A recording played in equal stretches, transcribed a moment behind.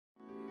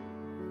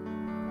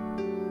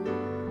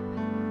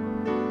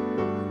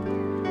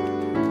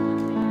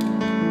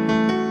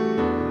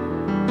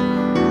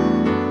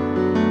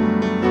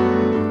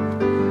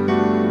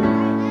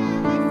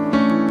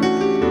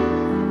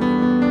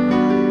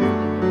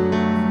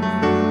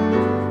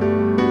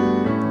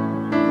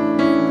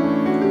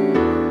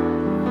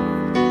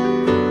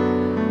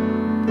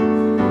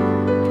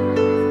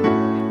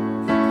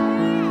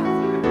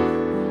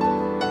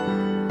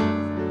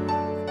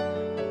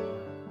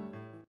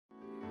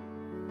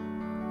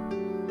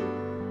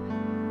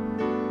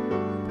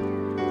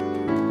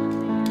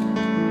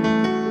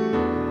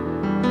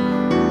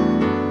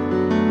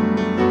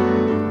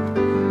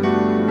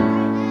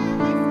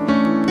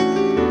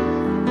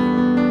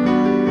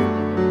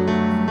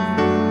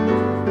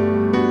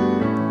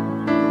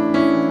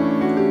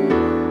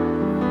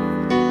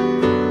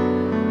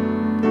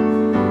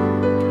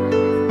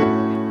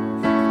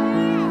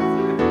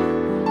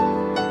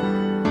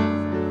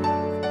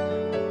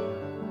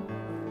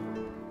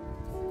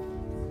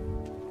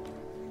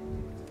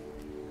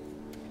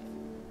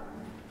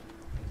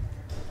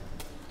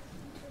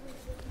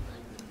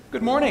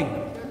Good morning.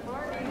 Good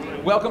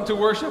morning. Welcome to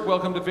worship.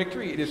 Welcome to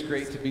Victory. It is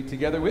great to be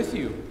together with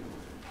you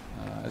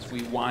as we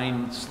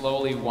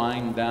slowly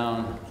wind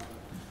down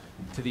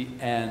to the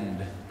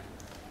end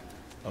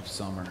of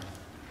summer.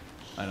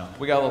 I know.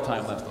 We got a little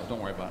time left, though.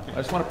 Don't worry about it. I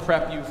just want to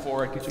prep you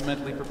for it, get you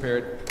mentally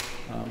prepared.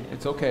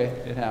 It's okay.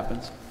 It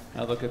happens.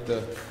 I look at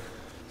the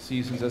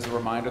seasons as a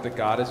reminder that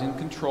God is in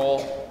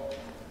control,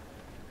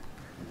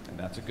 and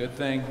that's a good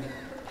thing.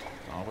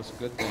 It's always a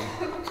good thing.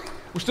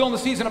 We're still in the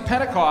season of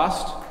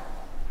Pentecost.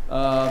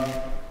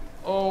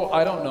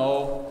 I don't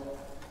know,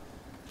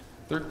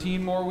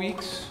 13 more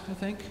weeks, I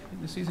think,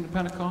 in the season of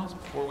Pentecost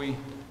before we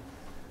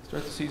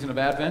start the season of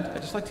Advent.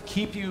 I'd just like to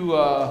keep you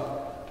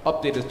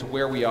updated as to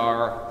where we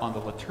are on the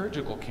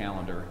liturgical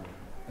calendar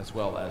as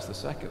well as the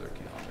secular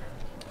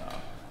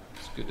calendar.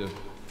 It's good to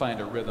find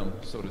a rhythm,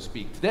 so to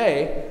speak.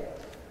 Today,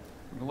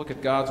 we're going to look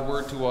at God's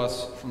Word to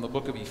us from the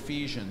book of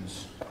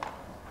Ephesians,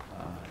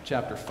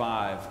 chapter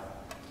 5.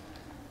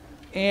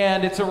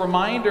 And it's a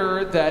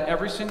reminder that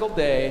every single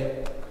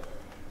day,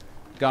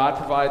 God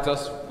provides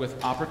us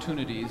with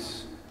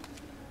opportunities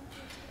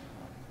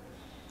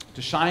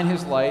to shine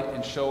His light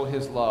and show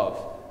His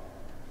love.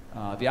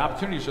 The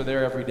opportunities are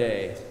there every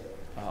day.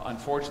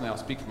 Unfortunately, I'll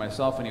speak for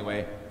myself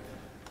anyway,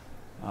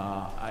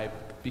 I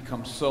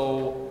become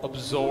so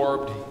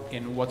absorbed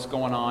in what's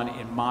going on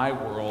in my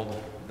world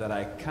that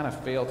I kind of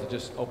fail to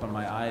just open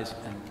my eyes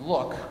and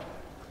look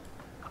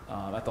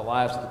at the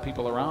lives of the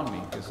people around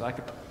me, because I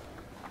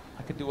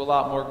could do a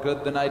lot more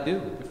good than I do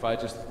if I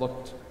just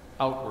looked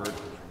outward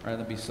rather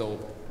than be so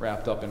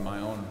wrapped up in my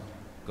own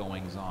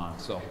goings-on.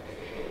 So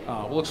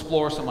we'll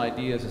explore some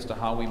ideas as to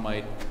how we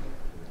might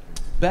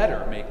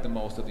better make the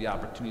most of the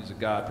opportunities that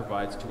God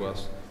provides to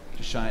us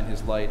to shine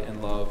His light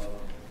and love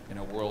in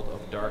a world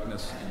of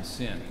darkness and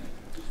sin.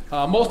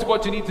 Most of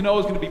what you need to know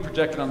is going to be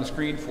projected on the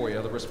screen for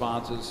you, the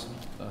responses,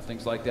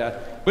 things like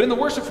that. But in the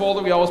worship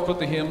folder, we always put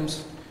the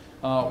hymns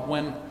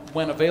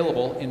when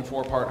available in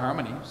 4-part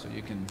harmony, so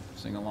you can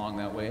sing along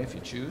that way if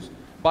you choose.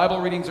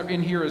 Bible readings are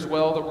in here as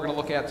well that we're going to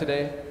look at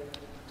today.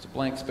 There's a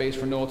blank space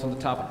for notes on the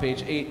top of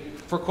page 8.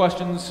 For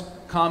questions,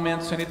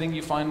 comments, anything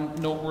you find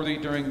noteworthy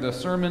during the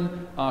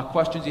sermon,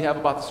 questions you have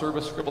about the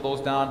service, scribble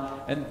those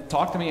down, and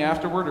talk to me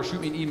afterward or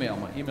shoot me an email.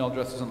 My email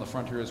address is on the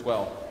front here as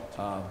well.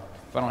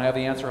 If I don't have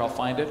the answer, I'll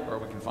find it, or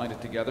we can find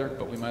it together,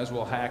 but we might as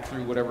well hack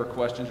through whatever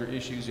questions or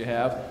issues you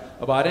have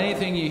about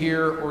anything you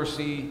hear or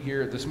see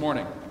here this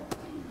morning.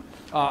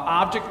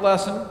 Object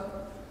lesson,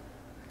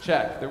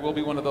 check. There will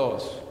be one of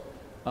those.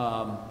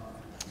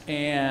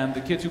 And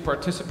the kids who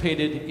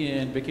participated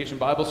in Vacation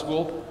Bible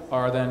School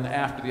are then,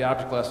 after the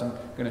object lesson,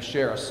 going to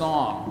share a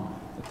song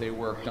that they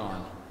worked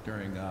on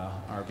during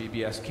our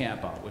VBS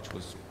campout, which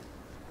was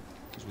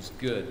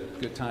good.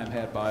 Good time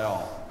had by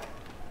all.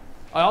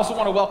 I also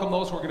want to welcome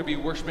those who are going to be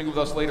worshiping with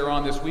us later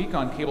on this week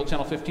on Cable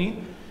Channel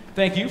 15.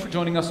 Thank you for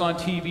joining us on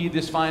TV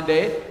this fine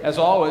day. As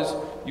always,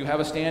 you have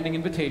a standing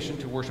invitation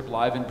to worship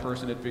live in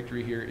person at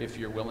Victory here if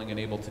you're willing and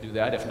able to do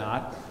that. If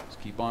not, just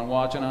keep on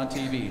watching on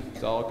TV.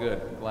 It's all good.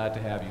 Glad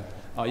to have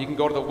you. You can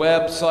go to the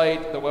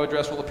website. The web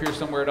address will appear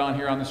somewhere down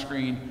here on the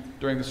screen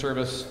during the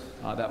service.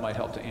 That might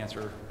help to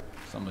answer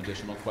some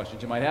additional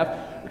questions you might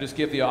have, or just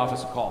give the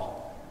office a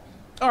call.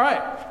 All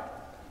right,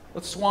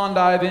 let's swan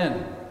dive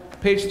in.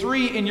 Page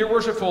 3 in your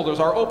worship folders,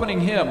 our opening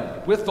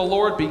hymn, With the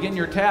Lord Begin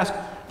Your Task.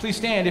 Please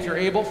stand if you're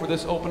able for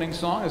this opening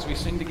song as we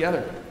sing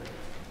together.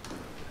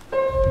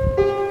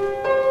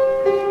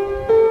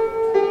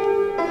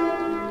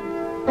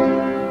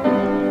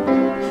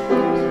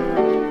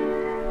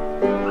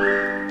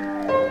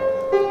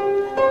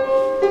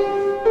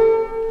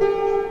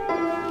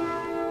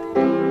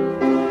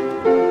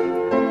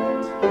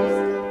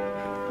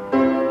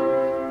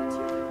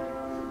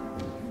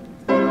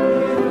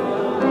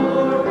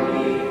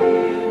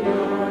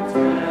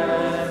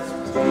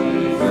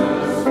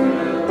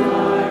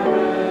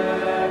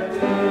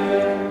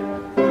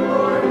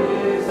 Lord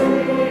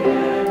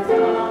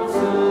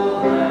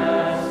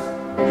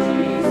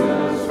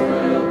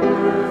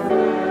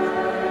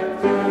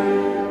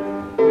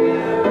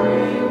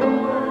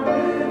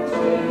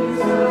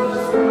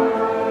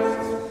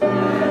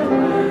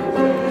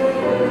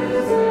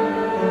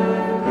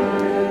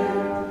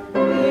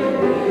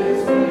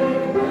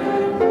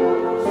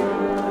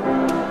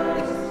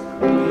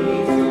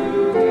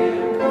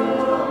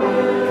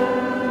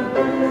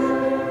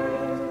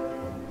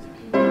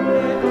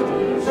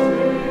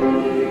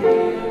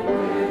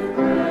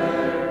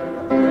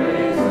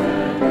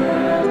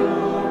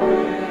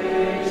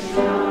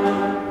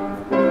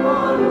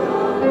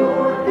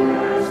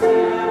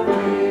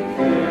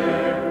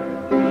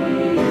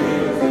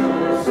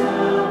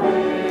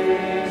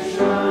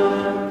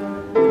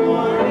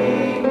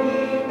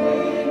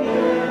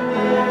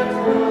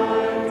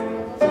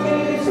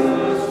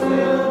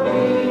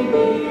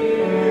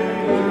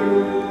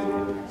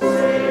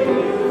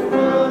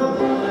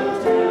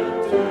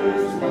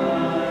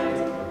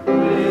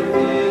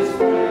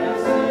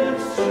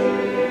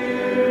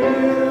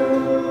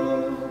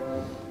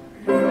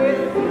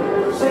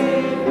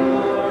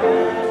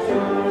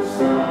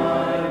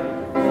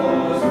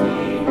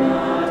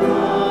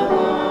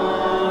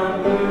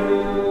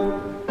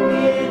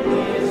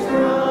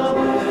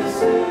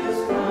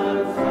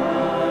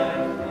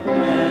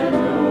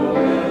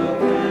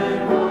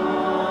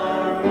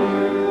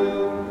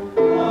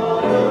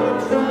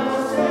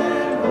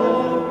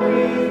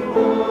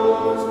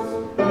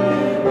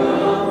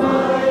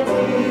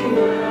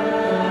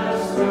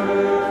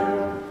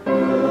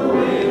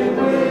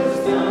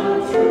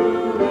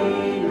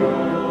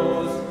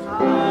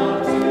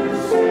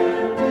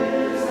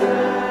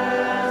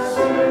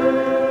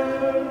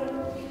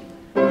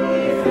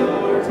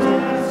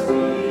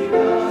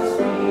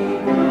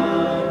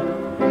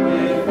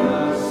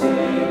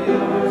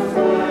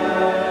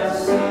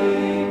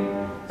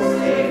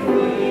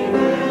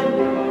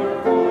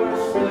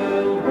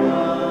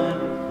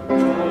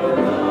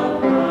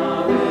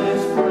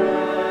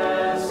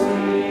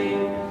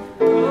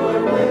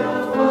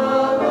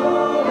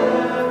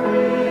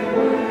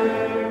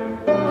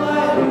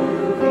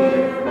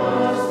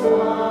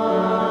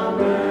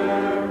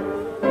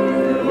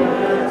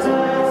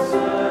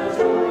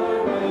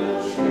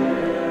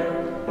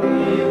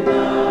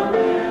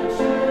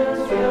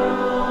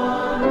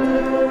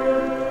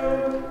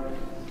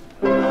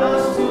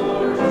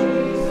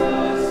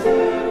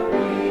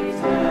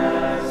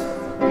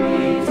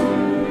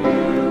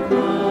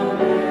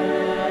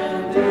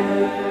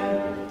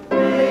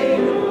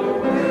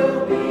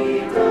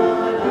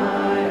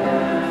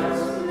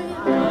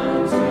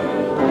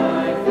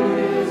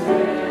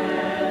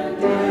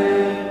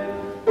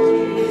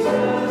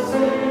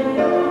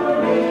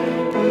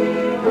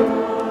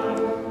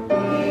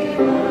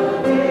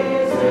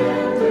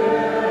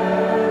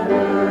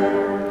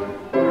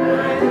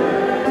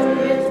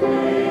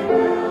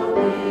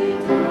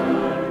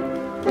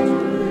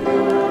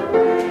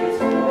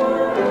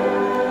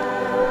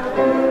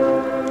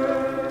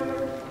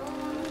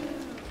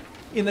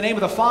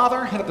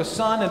Father, and of the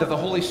Son, and of the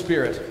Holy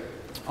Spirit.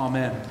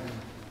 Amen.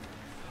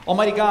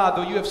 Almighty God,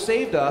 though you have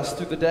saved us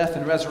through the death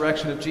and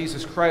resurrection of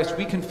Jesus Christ,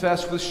 we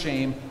confess with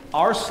shame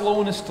our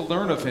slowness to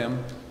learn of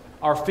him,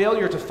 our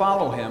failure to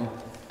follow him,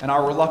 and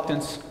our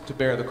reluctance to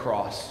bear the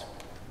cross.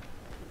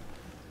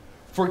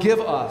 Forgive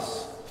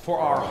us for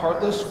our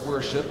heartless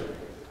worship,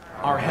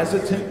 our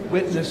hesitant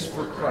witness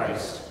for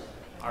Christ,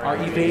 our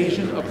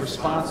evasion of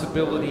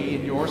responsibility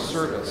in your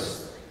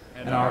service,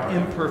 and our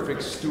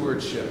imperfect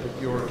stewardship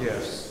of your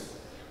gifts.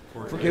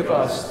 Forgive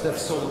us that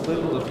so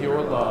little of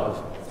your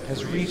love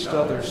has reached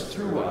others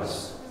through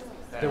us,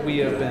 that we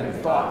have been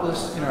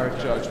thoughtless in our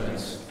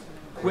judgments,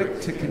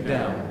 quick to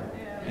condemn,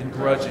 and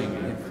grudging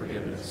in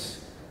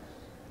forgiveness.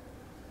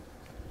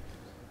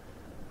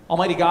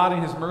 Almighty God,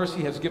 in his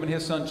mercy, has given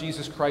his Son,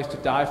 Jesus Christ, to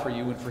die for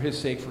you, and for his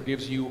sake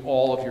forgives you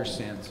all of your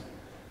sins.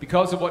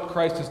 Because of what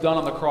Christ has done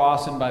on the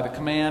cross, and by the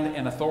command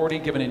and authority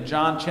given in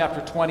John chapter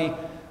 20,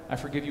 I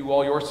forgive you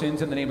all your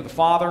sins in the name of the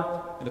Father,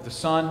 and of the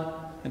Son,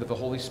 and of the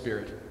Holy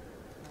Spirit.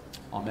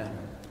 Amen.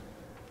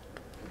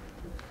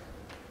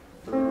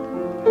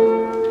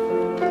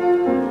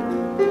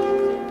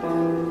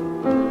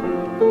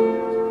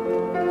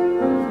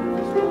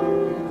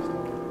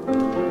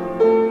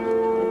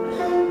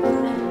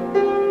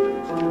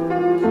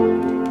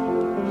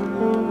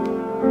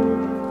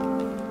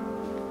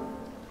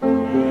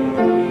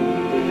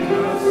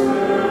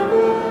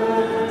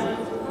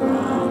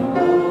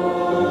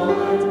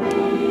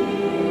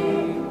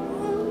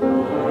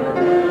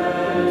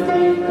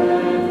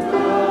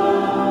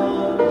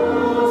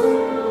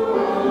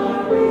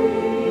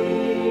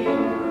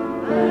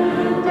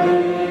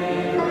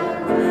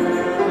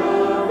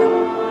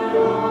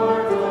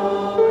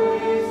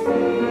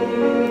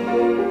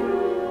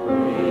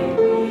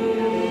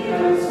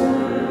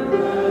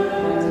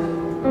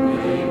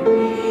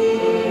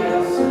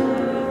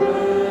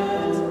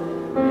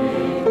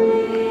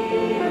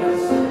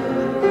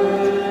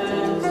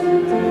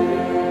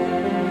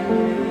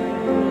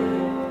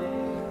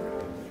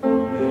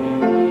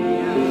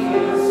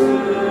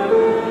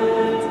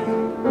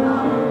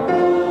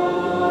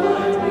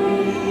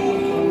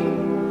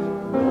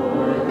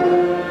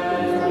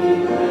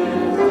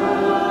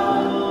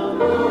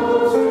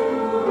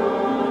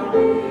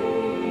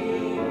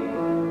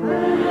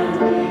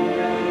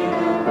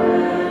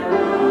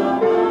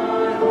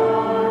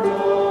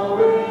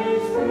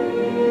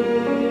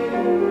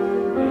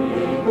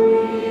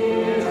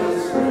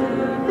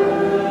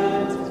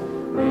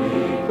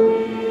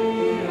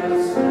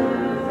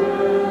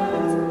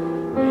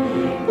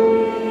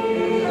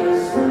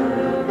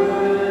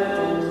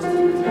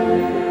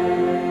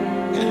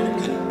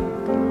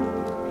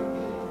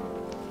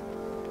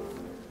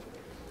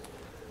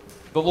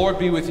 The Lord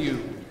be with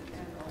you.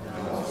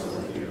 And also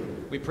with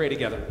you. We pray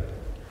together.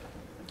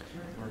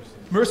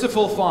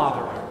 Merciful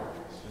Father,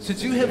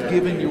 since you have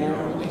given your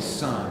only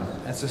Son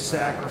as a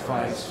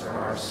sacrifice for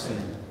our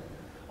sin,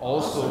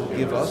 also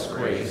give us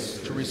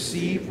grace to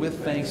receive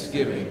with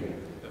thanksgiving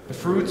the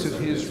fruits of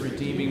his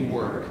redeeming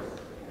work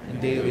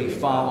and daily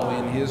follow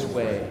in his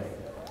way.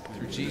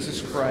 Through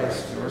Jesus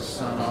Christ, your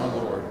Son, our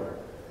Lord,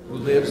 who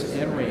lives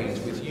and reigns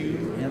with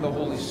you and the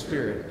Holy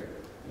Spirit,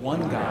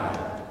 one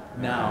God,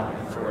 now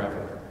and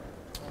forever.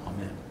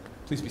 Amen.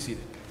 Please be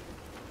seated.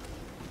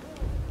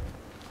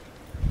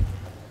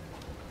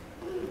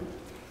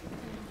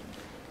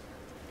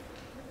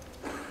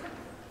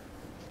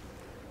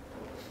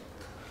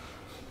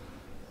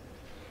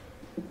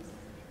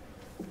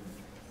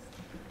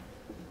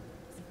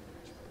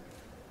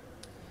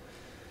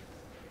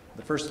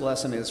 The first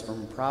lesson is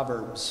from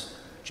Proverbs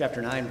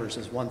chapter 9,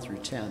 verses 1 through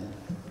 10.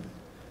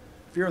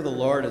 Fear of the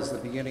Lord is the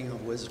beginning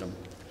of wisdom.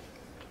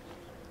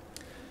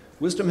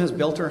 Wisdom has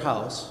built her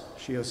house.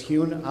 She has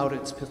hewn out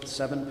its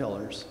 7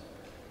 pillars.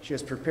 She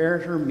has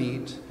prepared her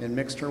meat and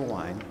mixed her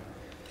wine,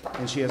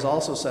 and she has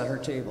also set her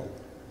table.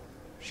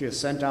 She has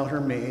sent out her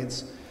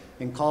maids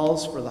and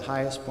calls for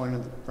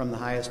from the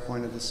highest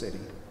point of the city.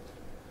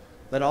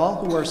 Let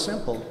all who are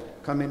simple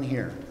come in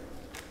here.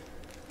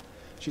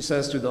 She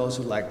says to those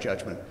who lack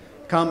judgment,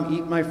 come,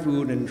 eat my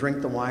food and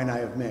drink the wine I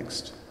have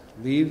mixed.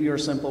 Leave your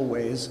simple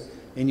ways,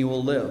 and you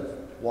will live.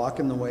 Walk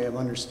in the way of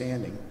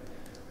understanding.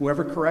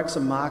 Whoever corrects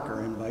a mocker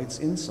invites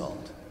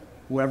insult.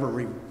 Whoever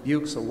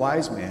rebukes a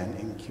wise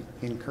man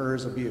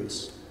incurs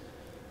abuse.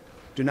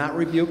 Do not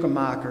rebuke a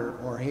mocker,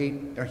 or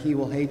he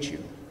will hate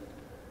you.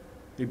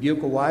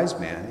 Rebuke a wise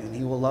man, and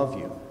he will love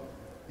you.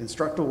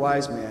 Instruct a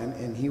wise man,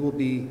 and he will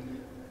be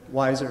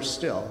wiser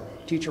still.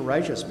 Teach a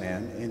righteous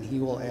man, and he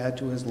will add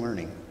to his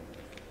learning.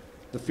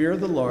 The fear of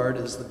the Lord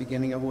is the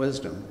beginning of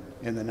wisdom,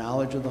 and the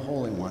knowledge of the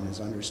Holy One is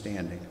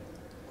understanding.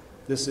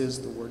 This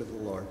is the word of the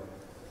Lord.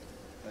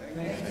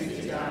 Thanks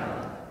be to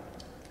God.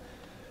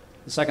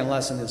 The second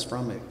lesson is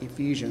from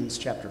Ephesians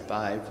chapter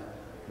 5,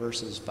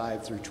 verses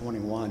 5 through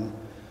 21.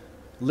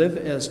 Live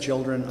as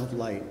children of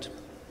light.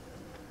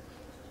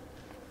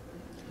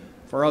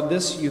 For of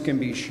this you can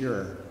be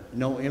sure,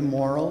 no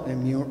immoral,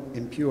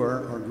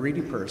 impure, or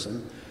greedy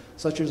person,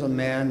 such as a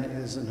man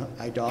is an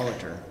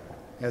idolater,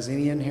 has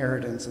any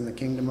inheritance in the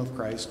kingdom of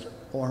Christ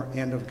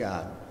and of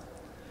God.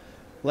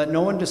 Let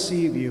no one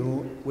deceive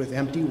you with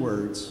empty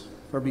words,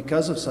 for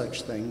because of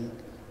such thing,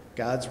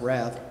 God's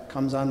wrath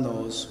comes on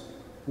those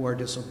who are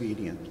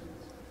disobedient.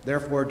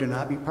 Therefore, do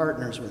not be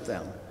partners with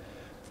them.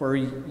 For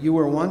you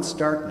were once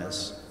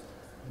darkness,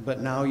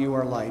 but now you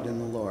are light in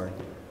the Lord.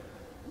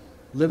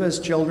 Live as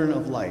children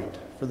of light,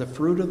 for the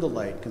fruit of the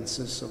light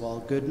consists of all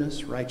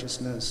goodness,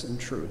 righteousness, and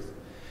truth.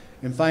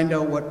 And find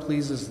out what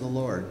pleases the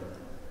Lord.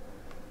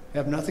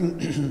 Have nothing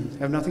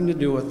to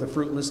do with the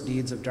fruitless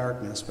deeds of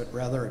darkness, but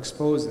rather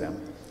expose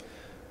them.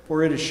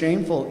 For it is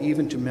shameful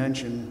even to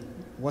mention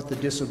what the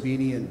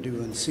disobedient do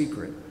in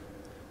secret.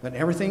 But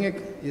everything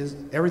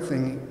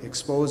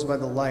exposed by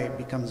the light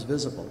becomes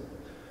visible.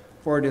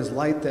 For it is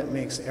light that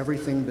makes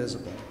everything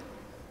visible.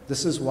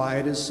 This is why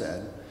it is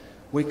said,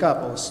 "Wake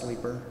up, O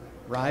sleeper,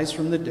 rise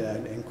from the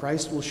dead, and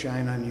Christ will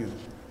shine on you."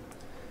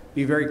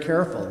 Be very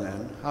careful,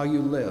 then, how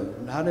you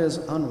live, not as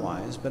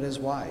unwise, but as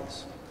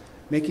wise,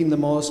 making the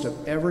most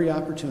of every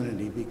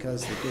opportunity,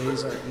 because the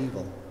days are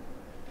evil.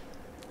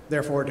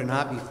 Therefore, do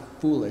not be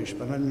foolish,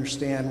 but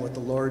understand what the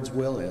Lord's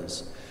will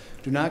is.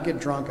 Do not get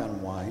drunk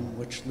on wine,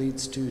 which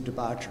leads to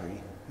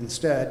debauchery.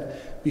 Instead,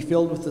 be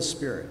filled with the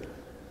Spirit.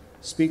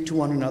 Speak to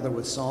one another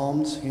with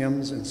psalms,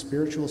 hymns, and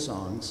spiritual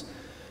songs.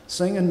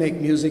 Sing and make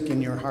music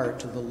in your heart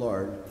to the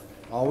Lord,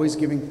 always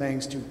giving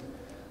thanks to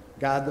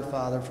God the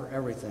Father for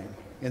everything.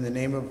 In the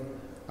name of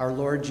our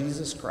Lord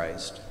Jesus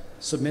Christ,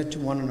 submit to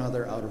one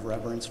another out of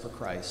reverence for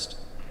Christ.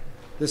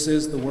 This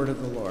is the word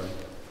of the Lord.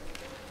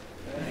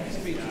 Thanks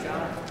be to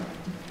God.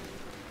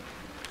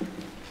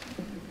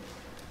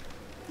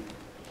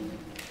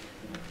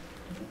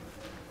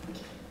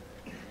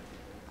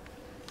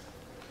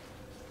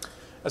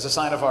 As a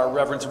sign of our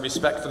reverence and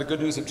respect for the good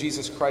news of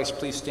Jesus Christ,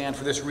 please stand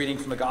for this reading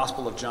from the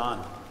Gospel of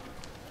John.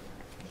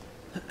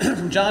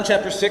 John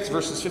chapter 6,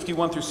 verses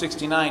 51 through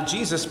 69,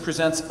 Jesus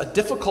presents a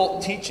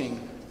difficult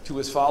teaching to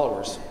his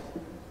followers.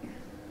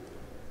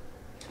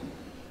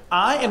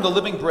 I am the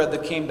living bread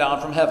that came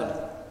down from heaven.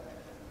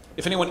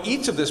 If anyone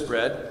eats of this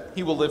bread,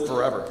 he will live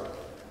forever.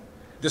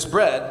 This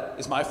bread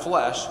is my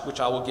flesh, which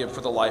I will give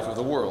for the life of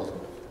the world.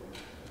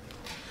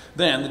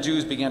 Then the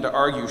Jews began to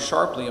argue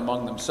sharply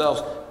among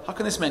themselves, "How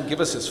can this man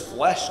give us his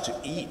flesh to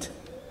eat?"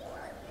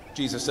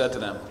 Jesus said to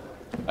them,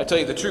 "I tell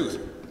you the truth.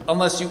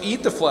 Unless you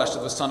eat the flesh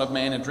of the Son of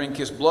Man and drink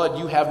his blood,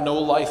 you have no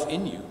life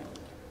in you.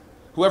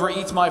 Whoever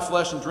eats my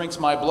flesh and drinks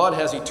my blood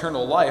has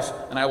eternal life,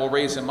 and I will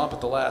raise him up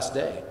at the last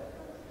day.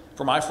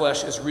 For my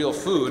flesh is real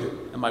food,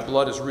 and my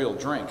blood is real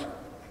drink.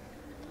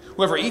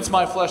 Whoever eats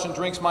my flesh and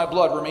drinks my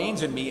blood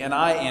remains in me, and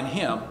I in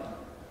him.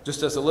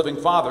 Just as the living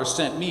Father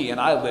sent me, and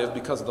I live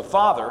because of the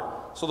Father,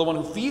 so the one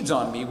who feeds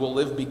on me will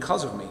live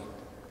because of me.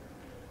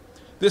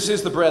 This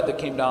is the bread that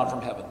came down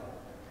from heaven.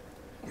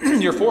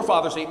 Your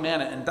forefathers ate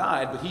manna and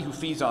died, but he who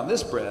feeds on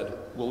this bread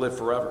will live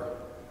forever."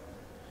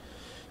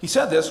 He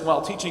said this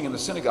while teaching in the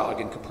synagogue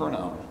in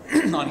Capernaum.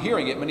 On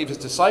hearing it, many of his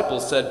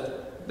disciples said,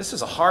 "This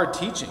is a hard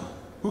teaching.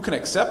 Who can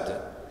accept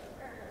it?"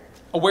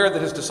 Aware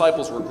that his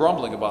disciples were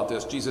grumbling about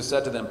this, Jesus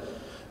said to them,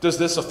 "Does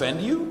this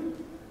offend you?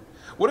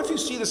 What if you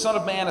see the Son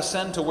of Man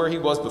ascend to where he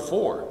was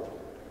before?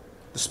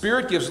 The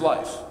Spirit gives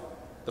life.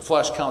 The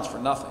flesh counts for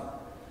nothing.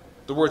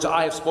 The words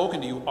I have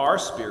spoken to you are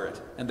spirit,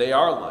 and they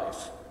are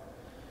life.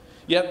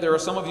 Yet there are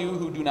some of you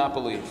who do not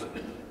believe."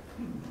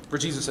 For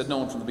Jesus had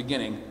known from the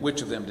beginning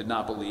which of them did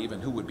not believe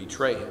and who would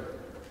betray him.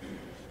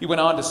 He went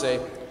on to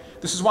say,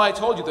 "This is why I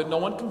told you that no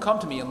one can come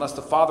to me unless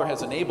the Father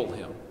has enabled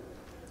him."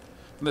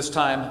 From this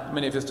time,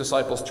 many of his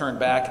disciples turned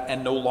back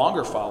and no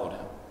longer followed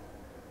him.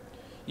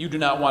 "You do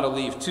not want to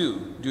leave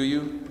too, do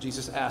you?"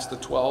 Jesus asked the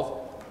 12.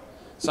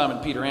 Simon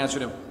Peter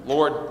answered him,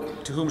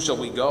 "Lord, to whom shall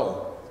we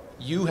go?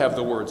 You have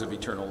the words of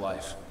eternal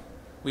life.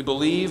 We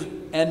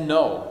believe and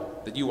know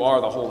that you are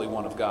the Holy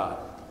One of God."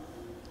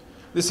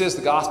 This is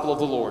the gospel of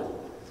the Lord.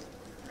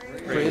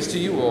 Praise to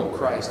you, O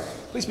Christ.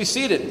 Please be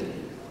seated.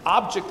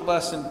 Object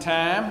lesson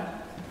time.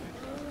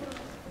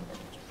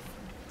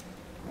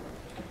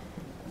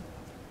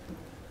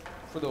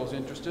 For those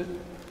interested.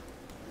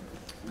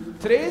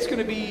 Today is going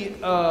to be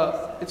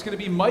it's going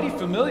to be mighty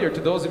familiar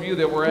to those of you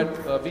that were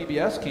at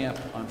VBS camp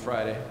on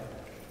Friday.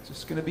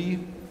 It's going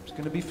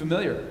to be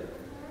familiar.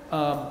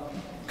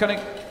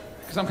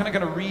 Because I'm kind of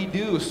going to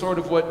redo sort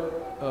of what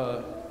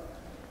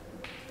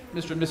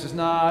Mr. and Mrs.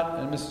 Knott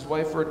and Mrs.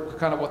 Wyford,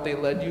 kind of what they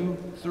led you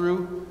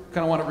through.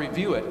 Kind of want to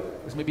review it,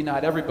 because maybe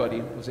not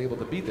everybody was able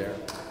to be there.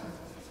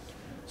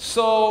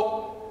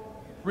 So,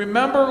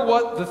 remember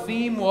what the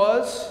theme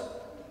was?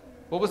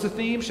 What was the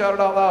theme? Shout it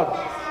out loud.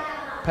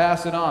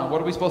 Pass it on.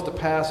 What are we supposed to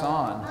pass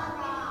on?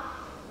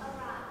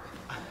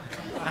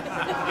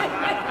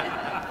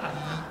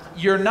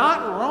 You're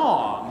not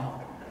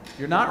wrong.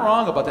 You're not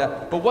wrong about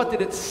that. But what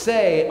did it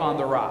say on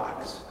the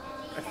rocks?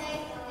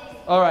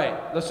 All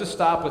right, let's just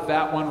stop with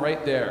that one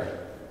right there,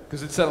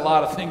 because it said a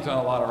lot of things on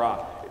a lot of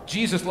rock.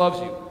 Jesus loves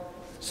you.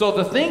 So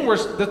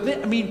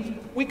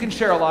we can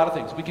share a lot of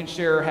things. We can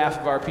share half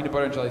of our peanut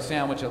butter and jelly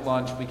sandwich at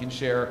lunch. We can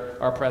share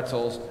our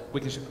pretzels.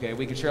 We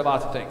can share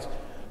lots of things.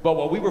 But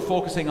what we were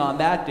focusing on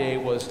that day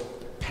was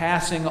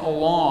passing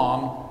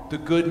along the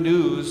good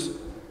news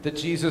that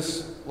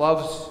Jesus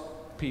loves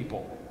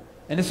people.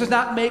 And this is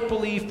not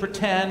make-believe,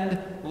 pretend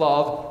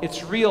love.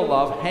 It's real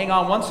love. Hang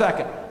on one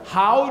second.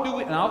 How do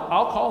we, and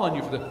I'll call on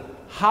you for this.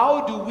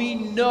 How do we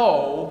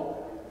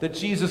know that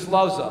Jesus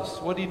loves us?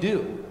 What do you do?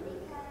 He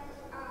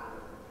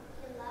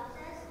loves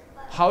us.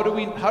 But How do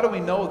we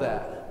know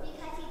that?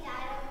 because he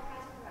died on the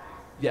cross for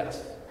us.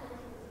 Yes,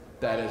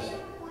 that is. You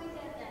point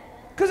at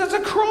that. Because it's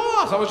a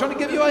cross. I was trying to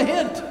give you a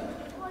hint.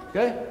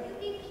 Okay?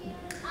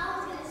 I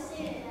was going to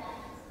say that.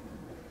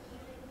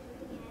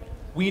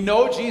 We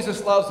know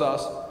Jesus loves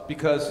us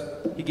because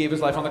he gave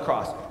his life on the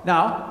cross.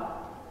 Now,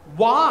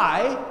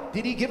 why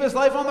did he give his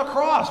life on the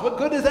cross? What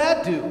good does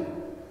that do?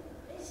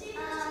 Because to save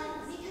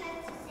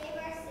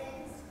our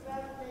sins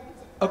from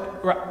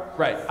the...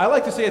 Right. I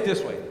like to say it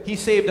this way. He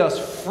saved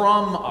us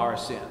from our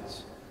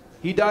sins.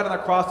 He died on the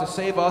cross to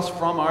save us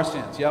from our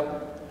sins.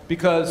 Yep.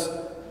 Because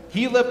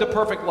he lived a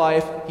perfect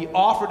life. He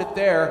offered it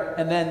there,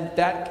 and then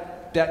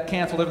that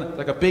canceled everything.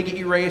 Like a big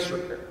erase.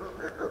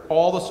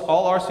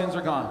 All our sins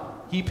are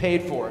gone. He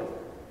paid for it.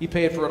 He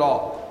paid for it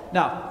all.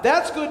 Now,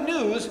 that's good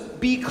news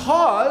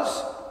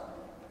because,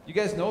 you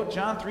guys know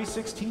John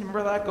 3:16,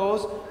 remember that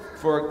goes?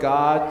 For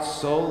God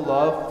so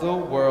loved the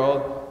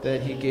world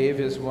that he gave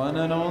his one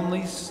and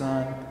only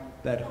Son,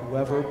 that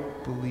whoever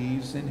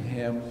believes in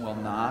him will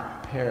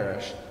not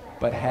perish,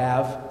 but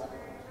have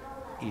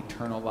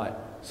eternal life.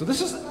 So this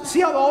is,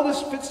 see how all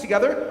this fits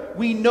together?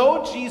 We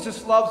know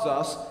Jesus loves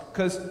us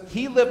because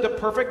he lived a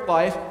perfect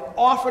life,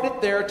 offered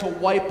it there to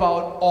wipe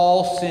out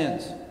all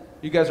sins.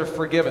 You guys are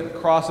forgiven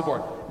across the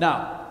board.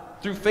 Now,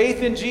 through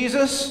faith in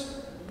Jesus,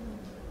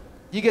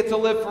 you get to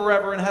live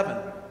forever in heaven.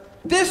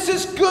 This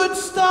is good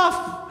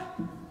stuff.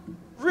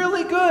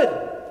 Really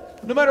good.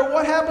 No matter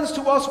what happens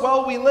to us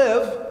while we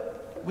live,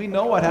 we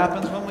know what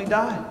happens when we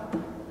die.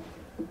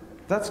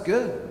 That's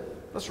good.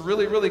 That's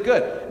really, really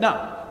good.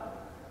 Now,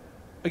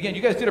 again,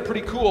 you guys did a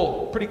pretty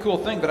cool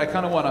thing that I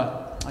kind of want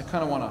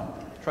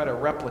to try to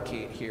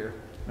replicate here.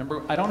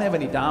 Remember, I don't have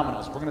any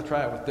dominoes. We're going to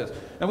try it with this.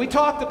 Now, we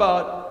talked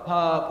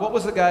about, what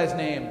was the guy's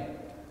name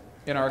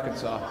in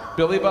Arkansas?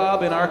 Billy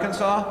Bob in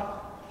Arkansas?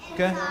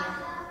 Okay.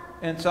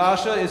 And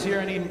Sasha is here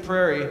in Eden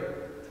Prairie.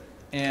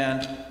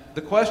 And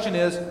the question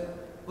is,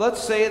 let's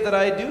say that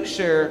I do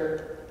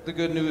share the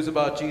good news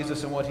about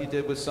Jesus and what he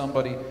did with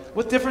somebody.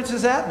 What difference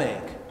does that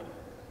make?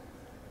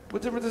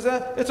 What difference is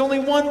that? It's only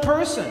one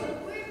person.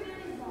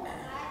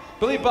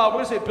 Billy Bob,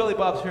 we're going to say Billy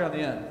Bob's here on the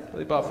end.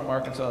 Billy Bob from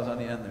Arkansas is on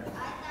the end there.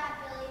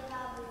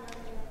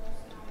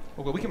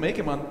 Okay, we can make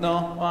him on.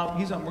 No,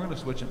 he's on. We're going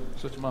to switch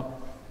him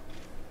up.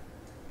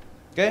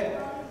 Okay?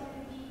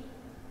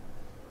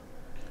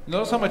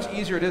 Notice how much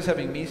easier it is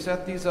having me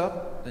set these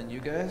up than you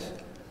guys.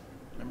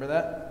 Remember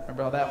that?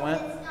 Remember how that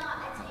went?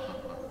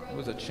 It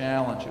was a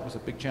challenge. It was a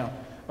big challenge.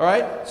 All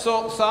right.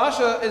 So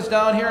Sasha is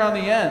down here on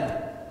the end,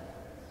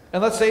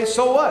 and let's say,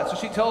 so what? So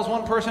she tells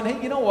one person,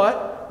 hey, you know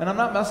what? And I'm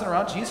not messing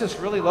around. Jesus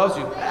really loves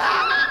you.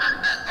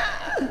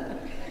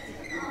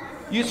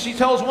 She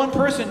tells one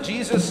person,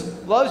 Jesus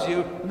loves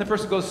you, and the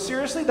person goes,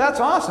 seriously? That's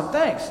awesome,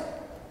 thanks.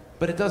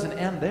 But it doesn't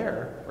end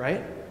there,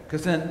 right?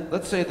 Because then,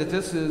 let's say that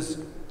this is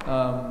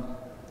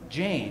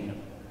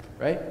Jane,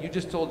 right? You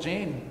just told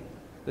Jane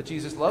that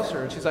Jesus loves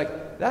her, and she's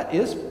like,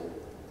 that's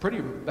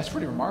pretty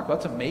remarkable,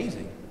 that's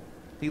amazing.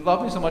 He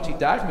loved me so much, he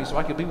died for me so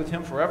I could be with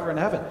him forever in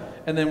heaven.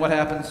 And then what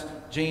happens?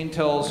 Jane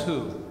tells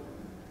who?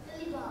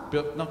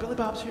 Billy Bob. Billy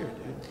Bob's here,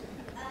 dude.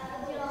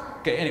 John.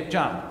 Okay, anyway,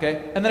 John,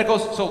 okay? And then it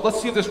goes, so let's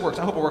see if this works.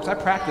 I hope it works. I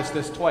practiced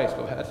this twice.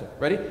 Go ahead.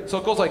 Ready? So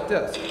it goes like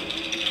this.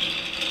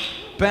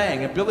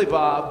 Bang, and Billy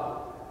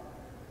Bob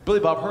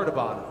heard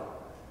about it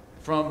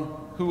from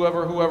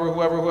whoever.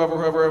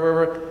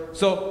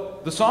 So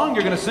the song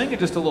you're going to sing in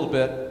just a little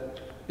bit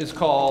is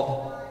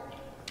called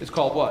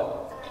what?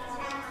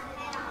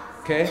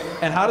 Okay,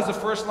 and how does the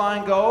first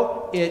line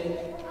go?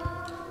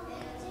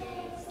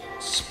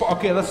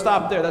 Okay, let's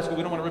stop there. That's good.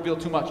 We don't want to reveal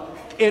too much.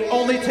 It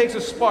only takes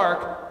a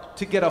spark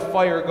to get a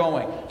fire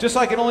going. Just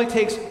like it only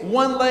takes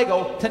one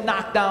Lego to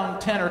knock down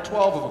 10 or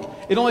 12 of them.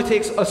 It only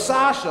takes a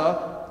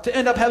Sasha to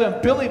end up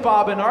having Billy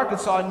Bob in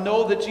Arkansas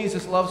know that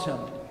Jesus loves him.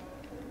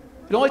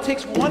 It only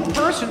takes one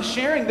person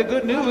sharing the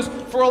good news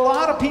for a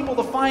lot of people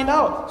to find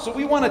out. So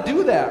we want to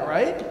do that,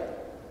 right?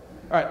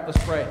 All right,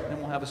 let's pray. Then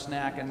we'll have a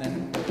snack, and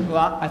then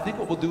I think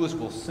what we'll do is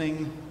we'll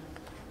sing.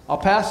 I'll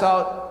pass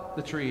out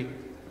the treat.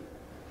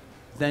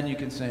 Then you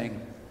can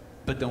sing,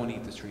 but don't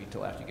eat the treat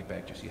until after you get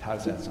back to your seat. How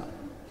does that sound?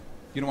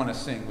 You don't want to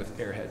sing with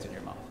airheads in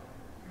your mouth.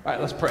 All right,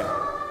 let's pray.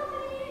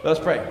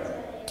 Let's pray.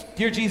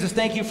 Dear Jesus,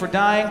 thank you for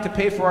dying to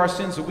pay for our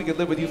sins so we could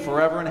live with you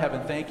forever in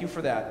heaven. Thank you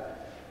for that.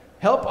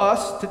 Help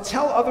us to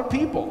tell other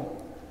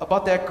people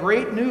about that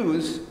great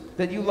news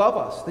that you love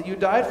us, that you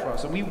died for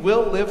us, and we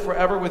will live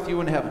forever with you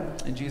in heaven.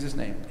 In Jesus'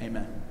 name,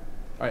 amen.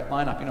 All right,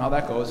 line up. You know how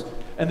that goes.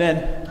 And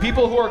then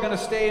people who are going to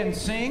stay and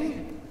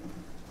sing,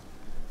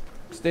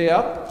 stay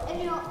up.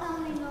 And you don't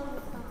only know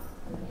the song.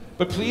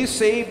 But please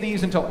save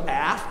these until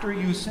after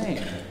you sing.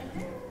 There you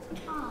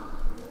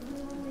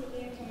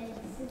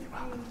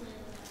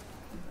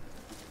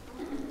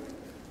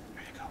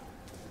There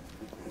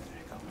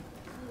you go.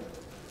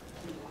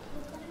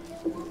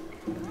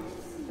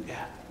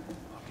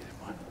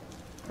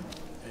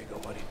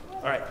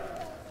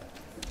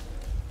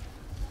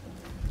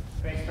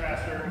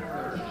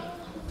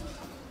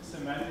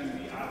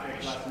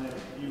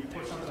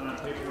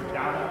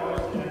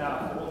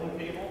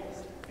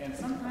 And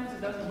sometimes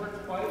it doesn't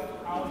work quite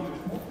how you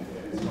hope it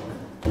is. So,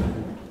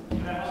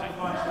 that was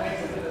fun today.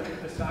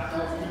 The stock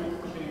goes through,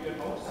 being a good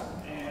host.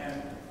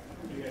 And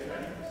you guys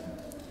ready?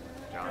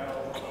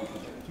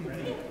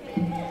 Ready?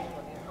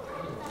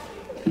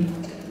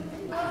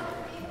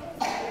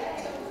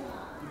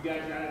 You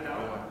guys got it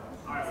down?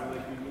 All right, we'll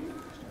let you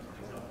move.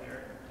 It's up there.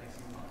 Next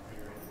to you.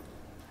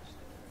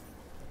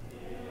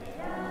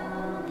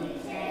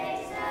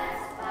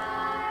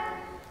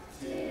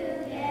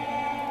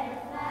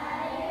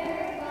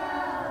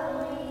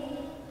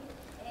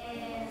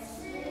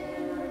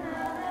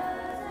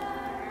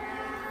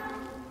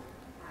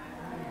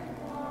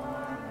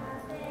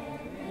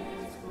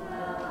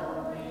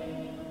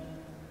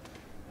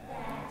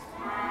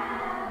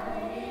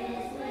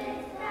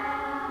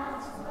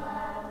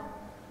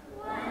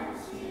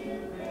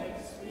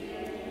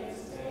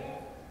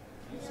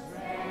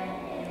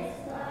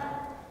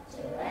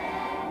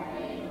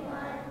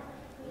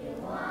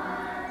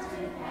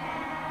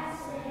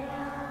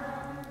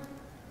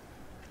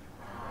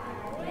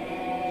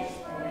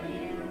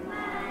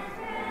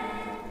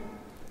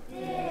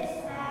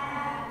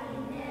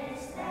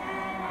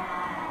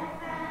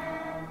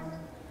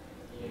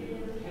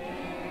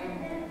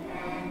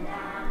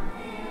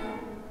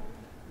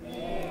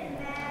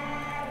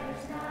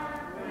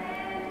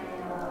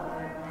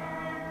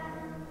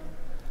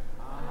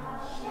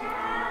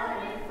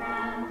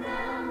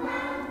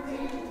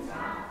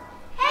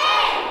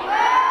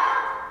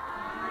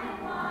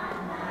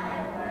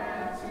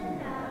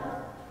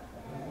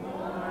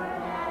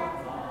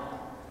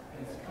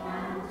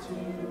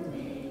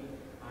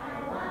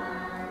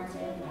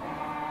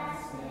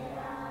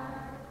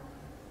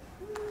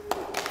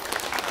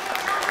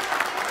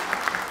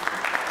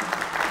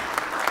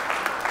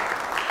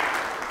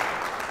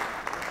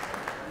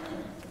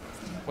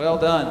 Well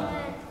done.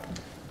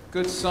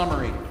 Good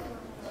summary. All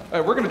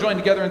right, we're going to join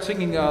together in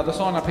singing the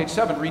song on page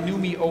 7, Renew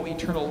Me, O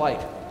Eternal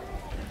Light.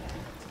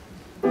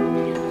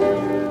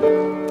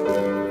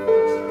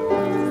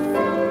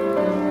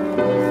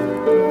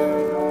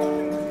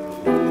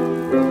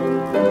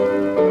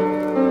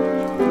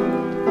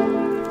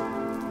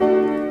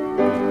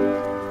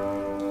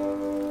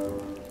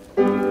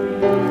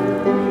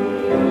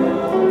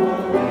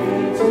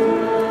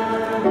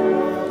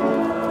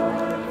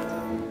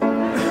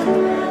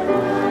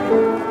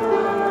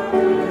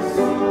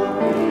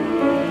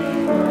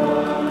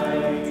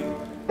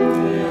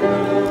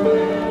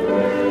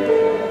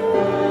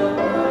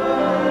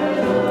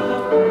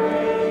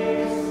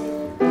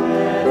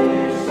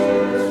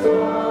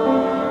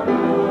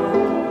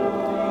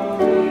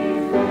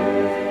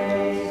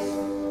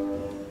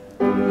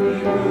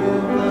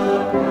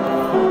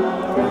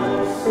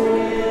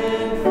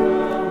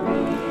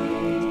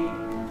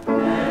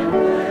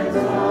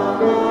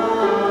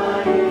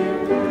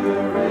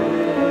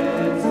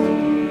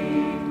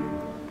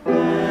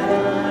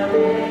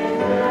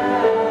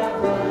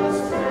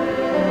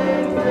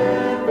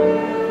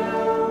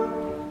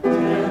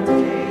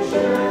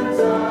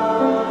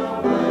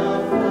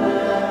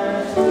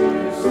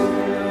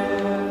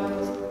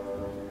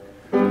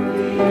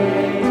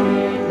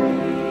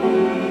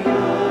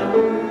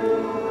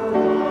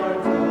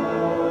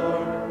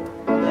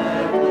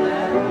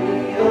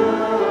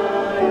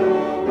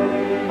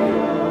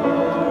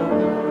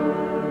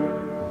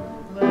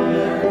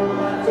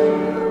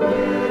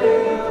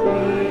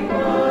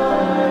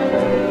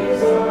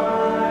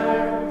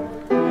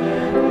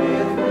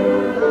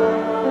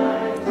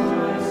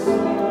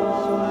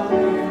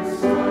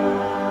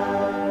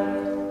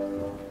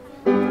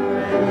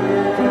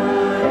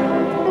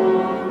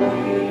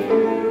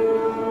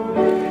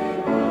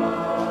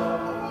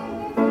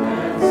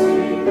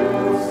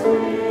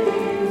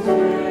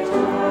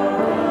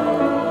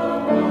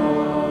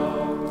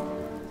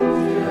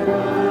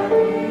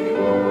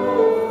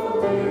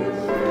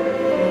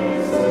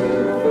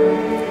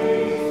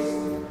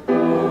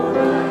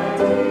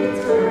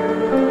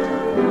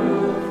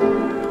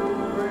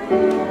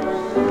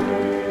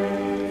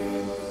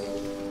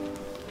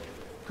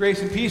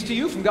 Grace and peace to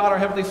you from God our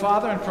Heavenly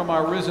Father and from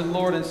our risen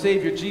Lord and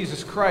Savior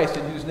Jesus Christ,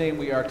 in whose name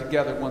we are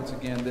together once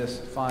again this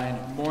fine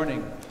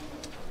morning.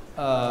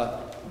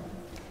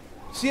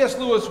 C.S.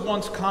 Lewis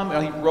once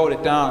commented, he wrote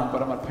it down, but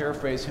I'm going to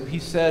paraphrase him. He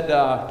said,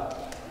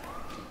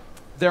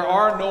 there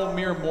are no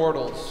mere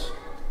mortals.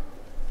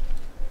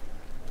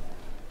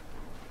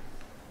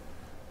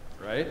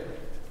 Right?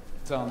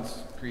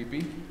 Sounds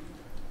creepy.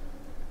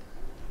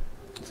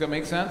 Does that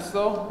make sense,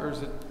 though? Or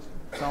does it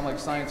sound like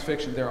science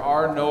fiction? There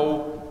are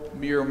no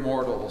mere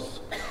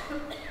mortals.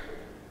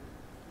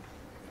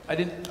 I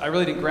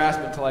really didn't grasp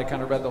it until I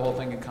kind of read the whole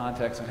thing in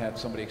context and had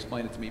somebody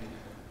explain it to me.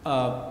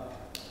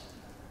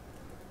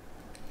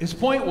 His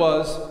point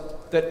was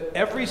that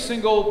every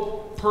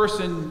single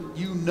person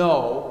you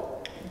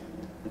know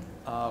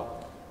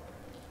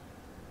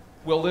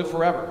will live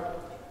forever.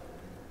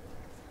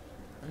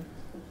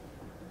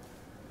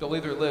 They'll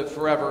either live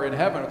forever in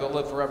heaven or they'll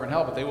live forever in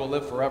hell, but they will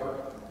live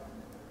forever.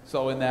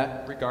 So in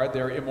that regard,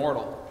 they're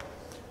immortal.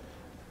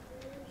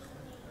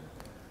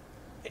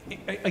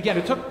 Again,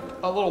 it took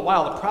a little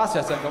while to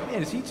process that and go,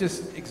 man, is he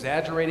just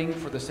exaggerating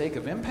for the sake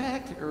of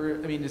impact? Or,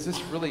 I mean, is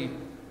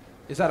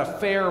that a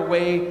fair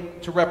way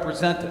to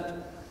represent it?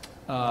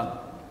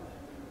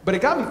 But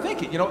it got me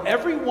thinking,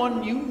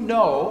 everyone you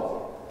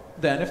know,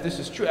 then, if this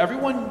is true,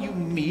 everyone you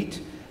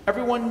meet,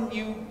 everyone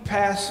you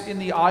pass in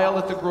the aisle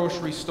at the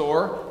grocery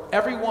store,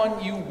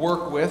 everyone you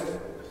work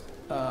with,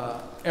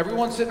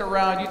 everyone sitting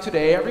around you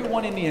today,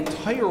 everyone in the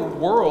entire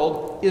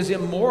world is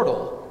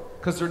immortal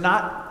because they're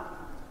not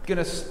going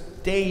to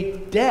stay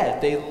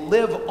dead. They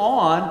live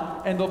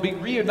on and they'll be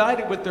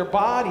reunited with their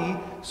body,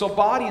 so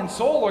body and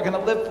soul are going to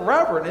live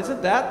forever. And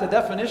isn't that the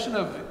definition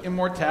of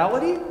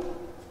immortality?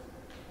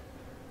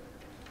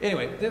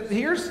 Anyway,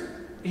 here's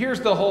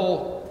the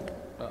whole,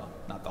 well,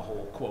 not the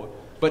whole quote,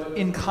 but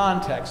in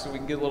context so we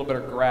can get a little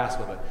better grasp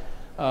of it.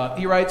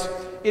 He writes,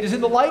 "It is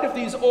in the light of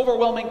these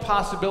overwhelming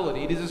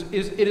possibilities,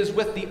 it is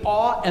with the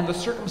awe and the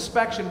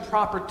circumspection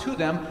proper to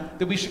them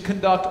that we should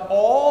conduct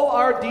all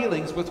our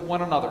dealings with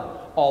one another,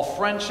 all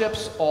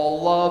friendships,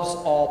 all loves,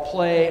 all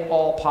play,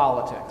 all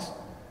politics.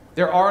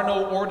 There are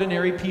no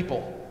ordinary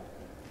people.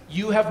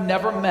 You have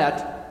never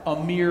met a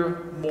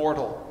mere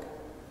mortal.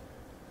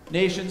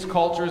 Nations,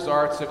 cultures,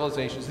 arts,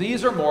 civilizations,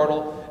 these are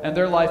mortal, and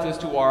their life is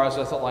to ours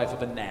as the life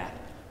of a gnat.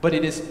 But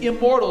it is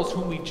immortals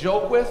whom we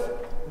joke with,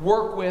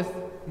 work with,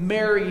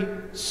 marry,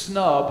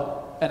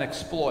 snub, and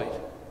exploit.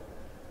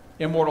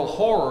 Immortal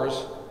horrors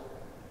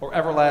or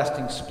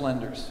everlasting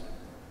splendors."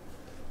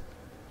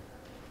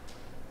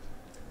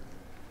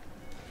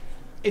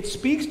 It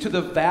speaks to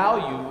the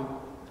value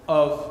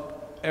of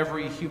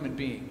every human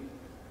being.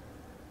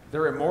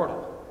 They're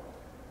immortal.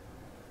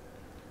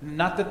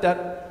 Not that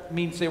that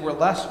means they were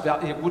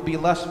it would be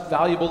less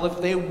valuable if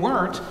they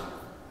weren't,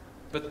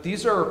 but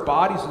these are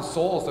bodies and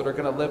souls that are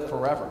going to live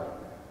forever.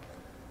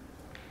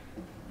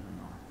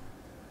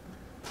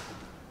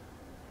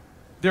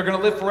 They're going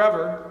to live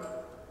forever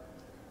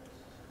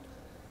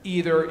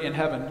either in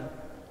heaven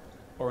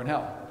or in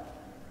hell.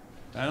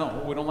 I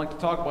know, we don't like to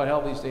talk about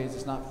hell these days.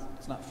 It's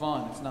not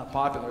fun, it's not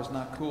popular, it's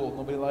not cool,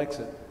 nobody likes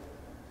it.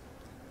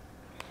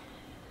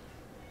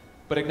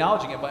 But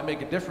acknowledging it might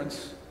make a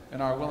difference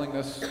in our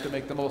willingness to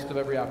make the most of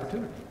every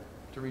opportunity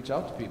to reach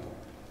out to people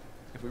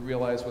if we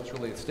realize what's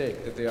really at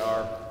stake, that they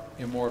are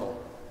immortal.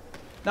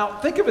 Now,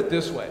 think of it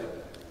this way.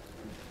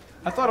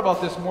 I thought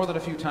about this more than a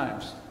few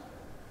times.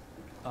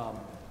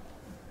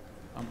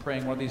 I'm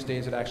praying one of these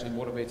days it actually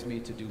motivates me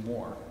to do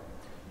more.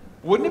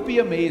 Wouldn't it be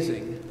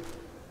amazing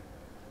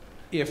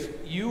if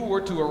you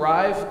were to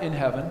arrive in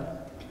heaven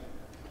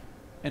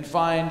and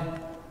find,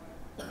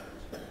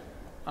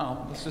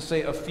 let's just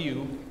say a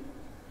few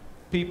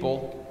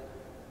people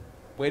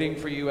waiting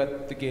for you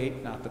at the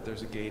gate, not that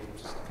there's a gate,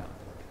 just kind of,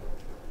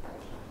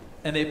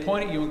 and they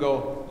point at you and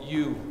go,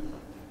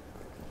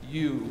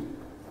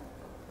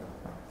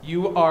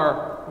 you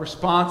are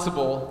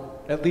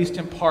responsible, at least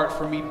in part,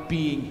 for me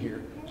being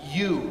here.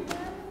 You,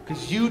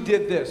 because you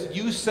did this,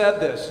 you said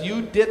this,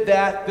 you did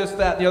that, this,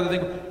 that, the other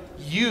thing.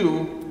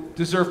 You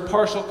deserve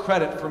partial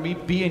credit for me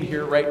being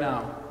here right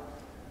now.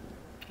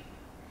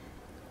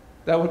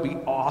 That would be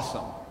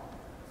awesome.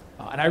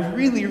 And I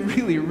really,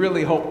 really,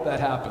 really hope that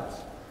happens.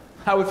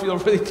 I would feel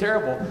really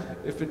terrible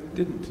if it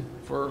didn't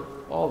for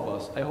all of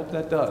us. I hope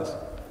that does.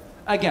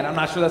 Again, I'm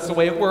not sure that's the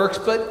way it works,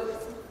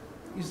 but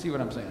you see what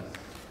I'm saying.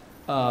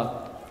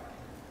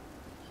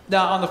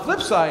 Now, on the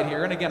flip side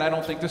here, and again, I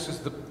don't think this is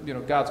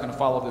God's going to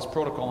follow this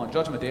protocol on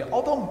Judgment Day,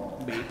 although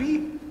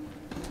maybe.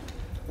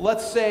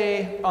 Let's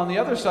say, on the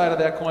other side of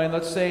that coin,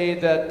 let's say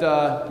that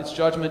it's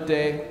Judgment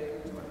Day,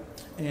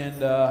 and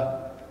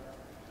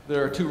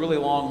there are two really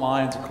long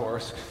lines, of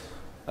course.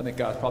 I think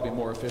God's probably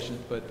more efficient,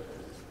 but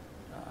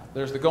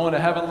there's the going to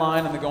heaven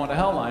line and the going to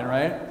hell line,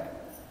 right?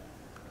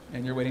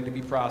 And you're waiting to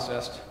be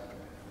processed,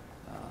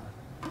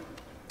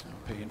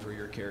 paying for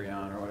your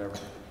carry-on or whatever.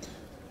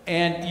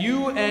 And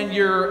you and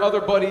your other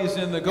buddies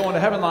in the going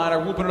to heaven line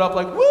are whooping it up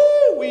like,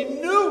 woo, we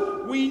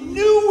knew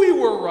we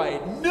were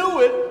right,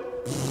 knew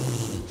it,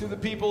 to the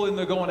people in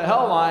the going to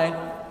hell line.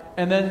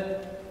 And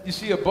then you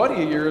see a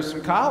buddy of yours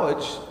from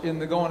college in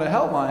the going to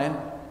hell line,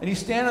 and he's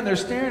standing there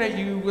staring at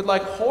you with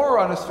like horror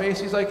on his face.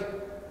 He's like,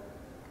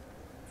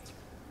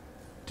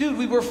 dude,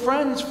 we were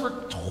friends for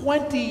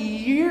 20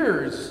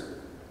 years,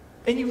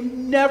 and you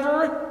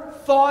never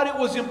thought it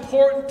was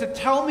important to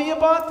tell me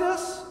about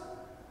this?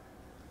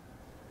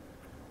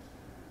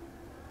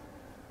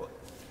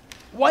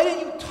 Why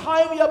didn't you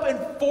tie me up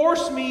and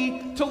force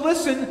me to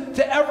listen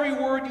to every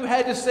word you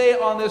had to say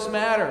on this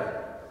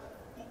matter?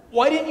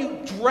 Why didn't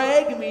you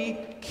drag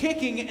me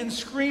kicking and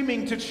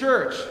screaming to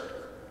church?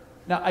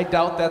 Now, I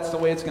doubt that's the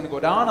way it's going to go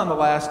down on the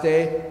last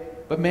day,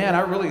 but man, I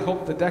really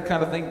hope that that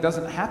kind of thing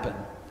doesn't happen.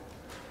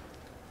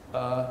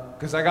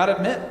 Because I got to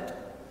admit,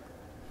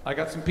 I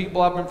got some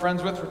people I've been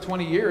friends with for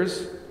 20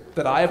 years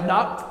that I have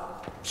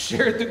not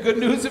shared the good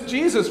news of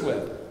Jesus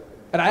with.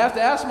 And I have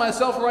to ask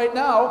myself right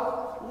now,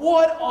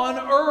 what on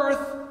earth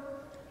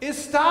is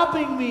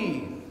stopping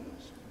me?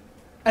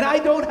 And I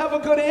don't have a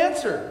good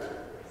answer.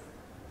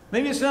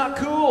 Maybe it's not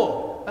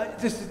cool.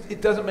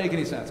 It doesn't make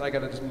any sense. I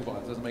got to just move on.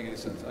 It doesn't make any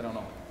sense. I don't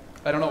know.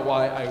 I don't know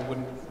why I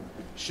wouldn't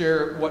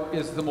share what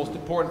is the most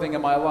important thing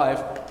in my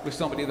life with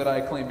somebody that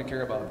I claim to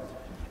care about.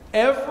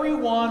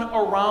 Everyone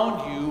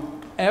around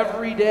you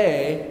every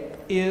day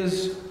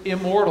is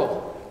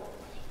immortal.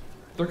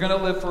 They're going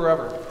to live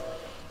forever,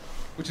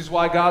 which is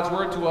why God's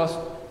word to us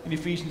in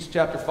Ephesians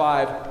chapter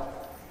 5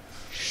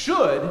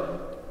 should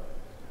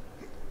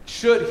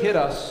hit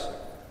us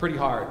pretty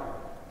hard.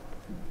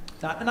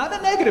 Not in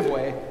a negative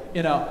way,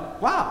 in a,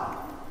 wow,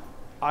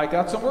 I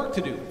got some work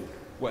to do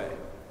way.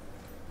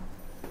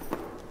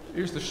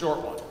 Here's the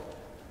short one.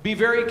 Be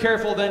very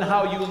careful then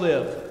how you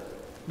live,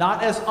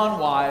 not as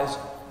unwise,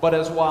 but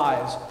as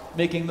wise,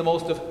 making the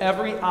most of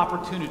every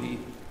opportunity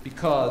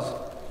because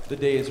the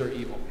days are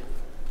evil.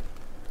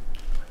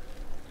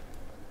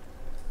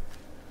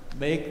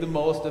 Make the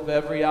most of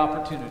every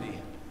opportunity.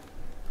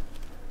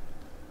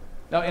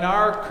 Now, in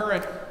our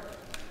current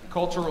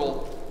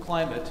cultural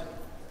climate,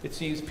 it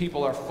seems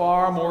people are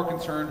far more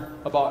concerned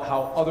about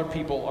how other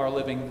people are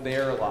living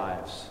their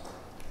lives.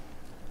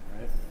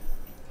 Right?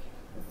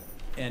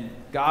 And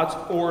God's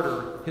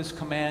order, His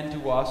command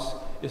to us,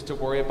 is to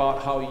worry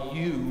about how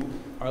you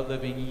are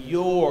living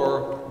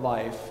your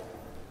life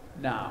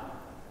now.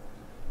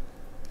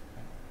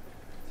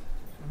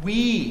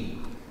 We,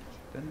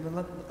 and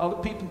let other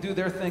people do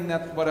their thing,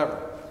 that's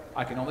whatever.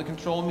 I can only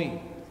control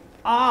me.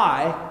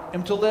 I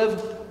am to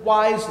live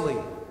wisely.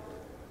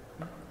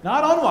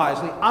 Not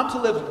unwisely, I'm to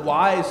live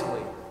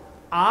wisely.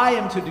 I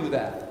am to do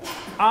that.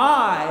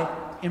 I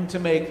am to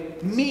make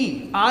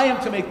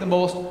the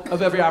most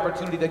of every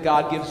opportunity that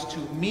God gives to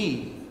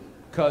me,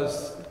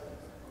 because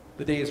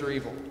the days are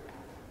evil.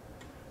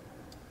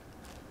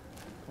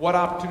 What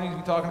opportunities are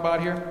we talking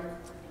about here?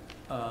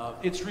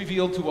 It's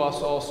revealed to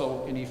us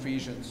also in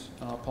Ephesians.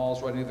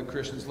 Paul's writing to the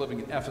Christians living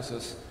in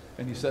Ephesus,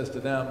 and he says to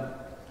them,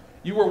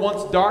 "You were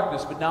once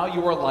darkness, but now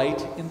you are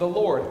light in the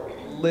Lord.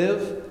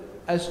 Live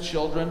as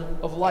children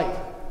of light.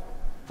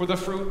 For the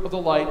fruit of the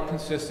light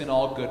consists in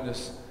all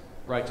goodness,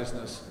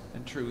 righteousness,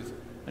 and truth,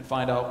 and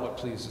find out what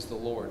pleases the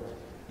Lord."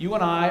 You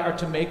and I are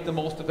to make the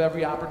most of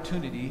every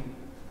opportunity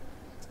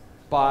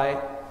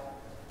by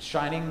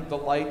shining the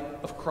light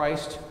of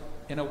Christ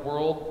in a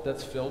world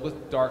that's filled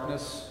with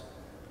darkness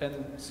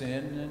and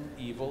sin and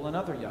evil and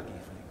other yucky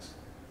things.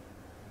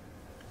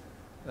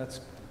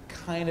 That's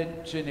kind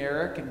of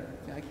generic, and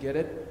I get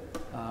it.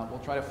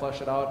 We'll try to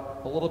flesh it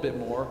out a little bit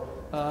more.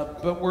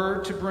 But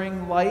we're to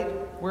bring light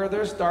where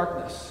there's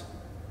darkness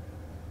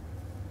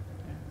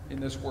in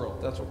this world.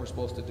 That's what we're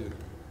supposed to do.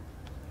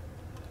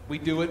 We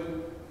do it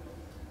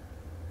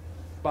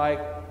by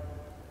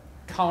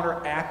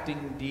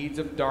counteracting deeds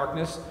of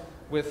darkness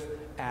with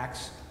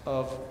acts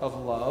of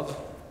love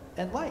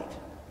and light.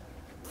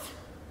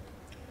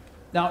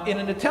 Now, in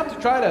an attempt to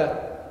try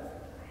to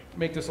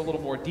make this a little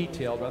more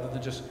detailed rather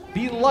than just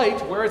be light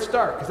where it's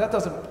dark, because that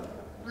doesn't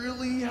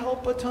really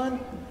help a ton.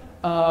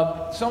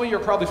 Some of you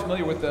are probably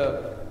familiar with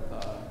the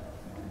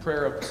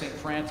prayer of St.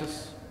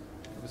 Francis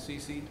of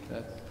Assisi,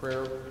 that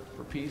prayer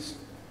for peace.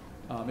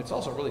 It's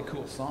also a really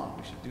cool song.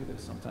 We should do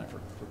this sometime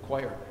for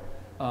choir.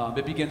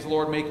 It begins,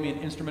 "Lord, make me an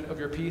instrument of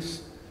your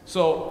peace."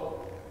 So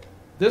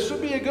this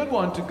would be a good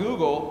one to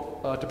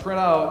Google, to print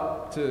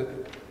out, to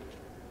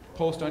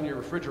post on your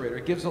refrigerator.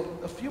 It gives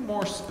a few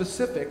more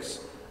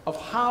specifics of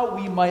how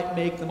we might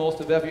make the most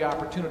of every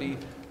opportunity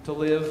to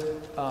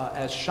live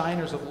as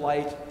shiners of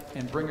light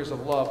and bringers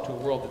of love to a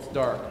world that's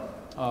dark.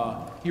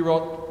 He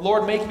wrote,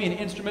 "Lord, make me an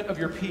instrument of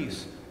your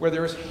peace. Where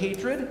there is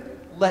hatred,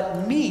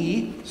 let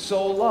me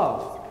sow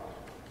love.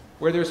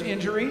 Where there's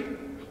injury,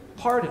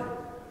 pardon.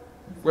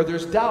 Where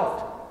there's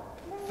doubt,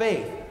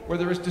 faith. Where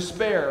there is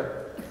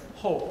despair,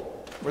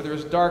 hope. Where there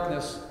is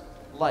darkness,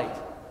 light.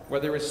 Where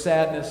there is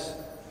sadness,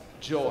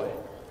 joy."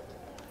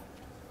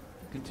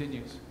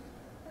 Continues.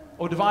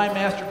 "O divine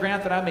Master,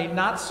 grant that I may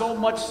not so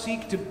much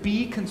seek to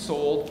be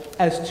consoled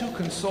as to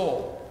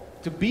console,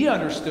 to be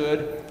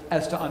understood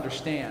as to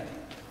understand,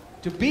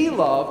 to be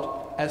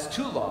loved as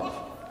to love.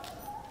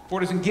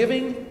 For it is in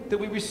giving that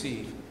we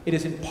receive. It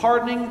is in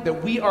pardoning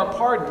that we are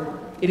pardoned.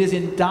 It is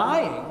in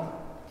dying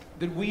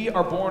that we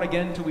are born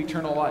again to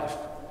eternal life."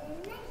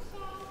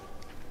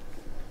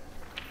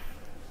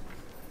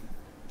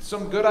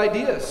 Some good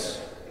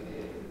ideas.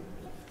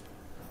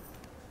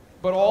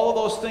 But all of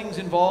those things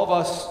involve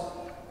us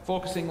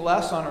focusing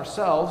less on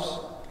ourselves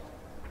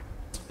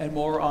and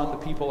more on the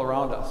people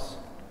around us.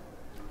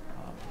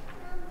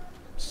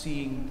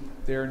 Seeing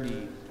their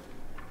need,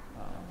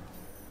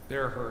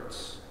 their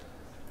hurts,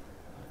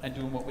 and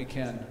doing what we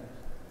can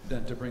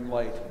then to bring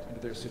light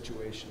into their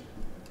situation.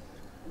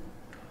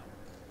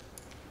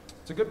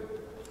 It's a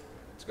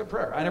good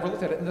prayer. I never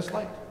looked at it in this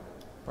light,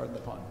 pardon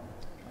the pun.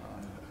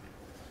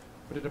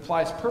 But it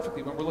applies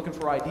perfectly when we're looking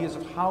for ideas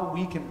of how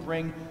we can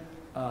bring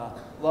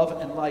love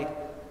and light,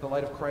 the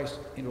light of Christ,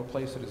 into a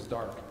place that is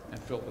dark and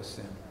filled with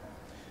sin.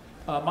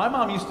 My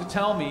mom used to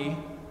tell me,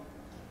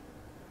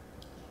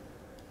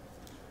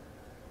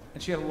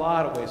 and she had a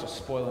lot of ways of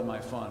spoiling my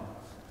fun,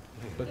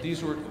 but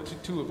these were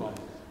two of them.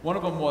 One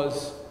of them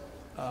was,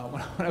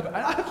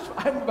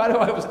 By the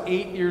way, I was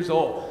 8 years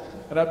old,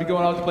 and I'd be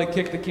going out to play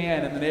kick the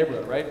can in the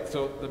neighborhood, right?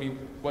 So, I mean,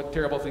 what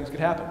terrible things could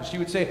happen. But she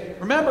would say,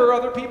 remember,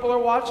 other people are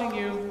watching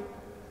you.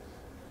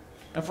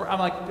 And I'm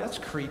like, that's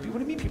creepy. What do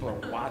you mean people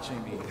are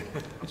watching me?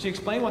 And she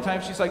explained one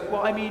time, she's like,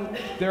 well, I mean,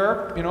 there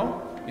are,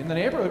 in the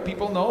neighborhood,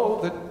 people know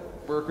that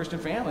we're a Christian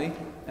family,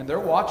 and they're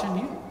watching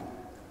you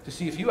to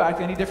see if you act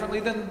any differently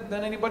than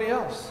anybody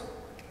else.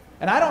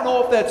 And I don't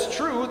know if that's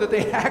true, that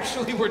they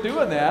actually were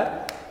doing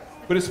that,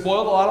 but it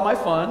spoiled a lot of my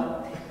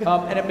fun,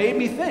 and it made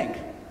me think.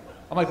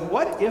 I'm like,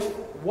 what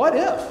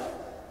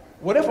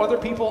if other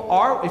people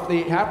are, if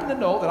they happen to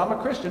know that I'm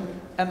a Christian,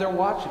 and they're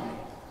watching me?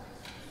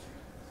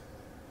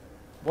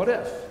 What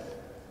if?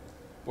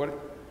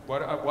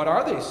 What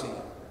are they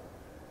seeing?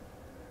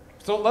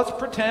 So let's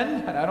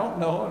pretend, and I don't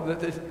know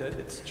that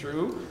it's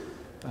true,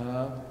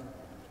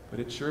 but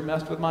it sure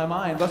messed with my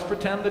mind. Let's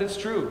pretend that it's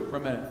true for a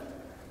minute.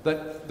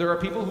 That there are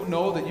people who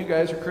know that you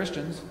guys are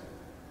Christians,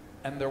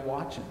 and they're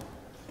watching.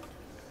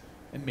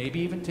 And maybe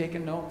even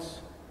taking notes,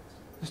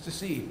 just to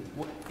see,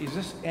 is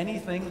this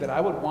anything that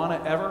I would want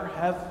to ever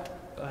have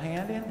a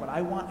hand in? Would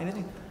I want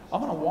anything?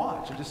 I'm going to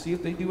watch and just see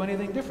if they do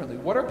anything differently.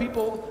 What are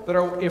people that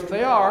are, if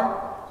they are,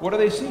 what are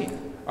they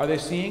seeing? Are they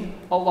seeing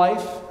a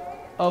life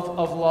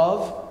of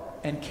love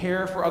and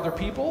care for other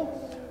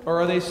people?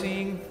 Or are they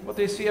seeing what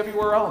they see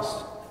everywhere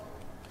else?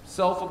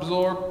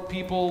 Self-absorbed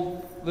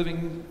people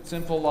living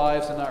sinful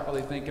lives and not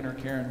really thinking or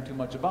caring too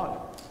much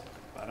about it.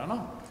 I don't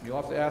know. You'll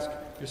have to ask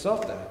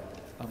yourself that.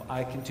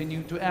 I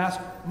continue to ask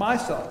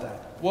myself that.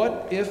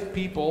 What if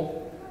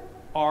people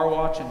are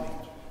watching me?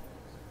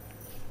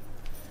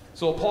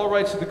 So Paul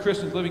writes to the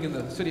Christians living in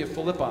the city of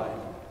Philippi.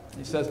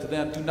 He says to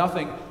them, do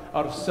nothing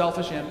out of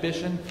selfish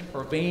ambition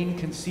or vain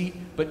conceit,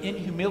 but in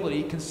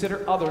humility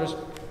consider others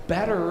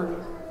better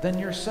than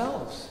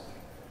yourselves.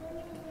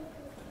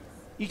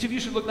 Each of you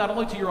should look not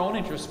only to your own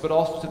interests, but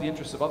also to the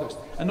interests of others.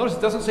 And notice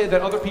it doesn't say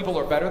that other people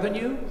are better than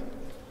you.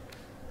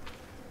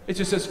 It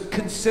just says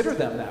consider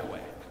them that way.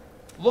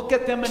 Look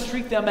at them and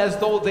treat them as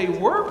though they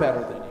were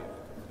better than you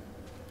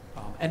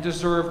and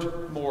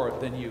deserved more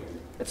than you.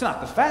 It's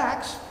not the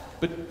facts,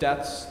 but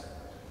that's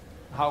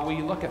how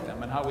we look at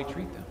them and how we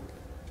treat them.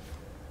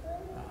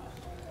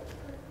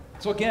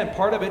 So again,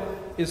 part of it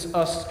is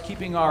us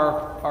keeping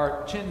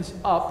our chins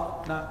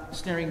up, not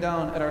staring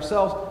down at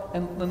ourselves,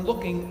 and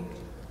looking,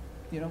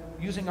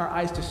 using our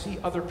eyes to see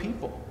other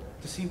people,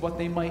 to see what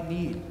they might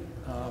need,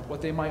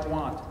 what they might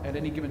want at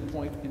any given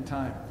point in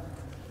time.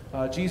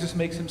 Jesus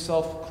makes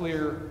himself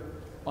clear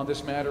on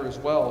this matter as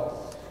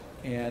well,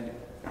 and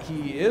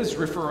he is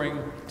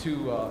referring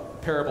to a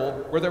parable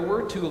where there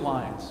were two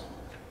lines,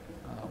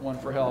 one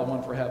for hell,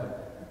 one for heaven.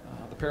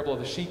 The parable of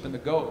the sheep and the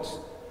goats.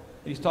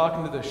 And he's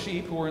talking to the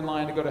sheep who were in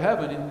line to go to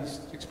heaven, and he's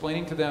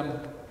explaining to them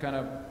kind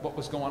of what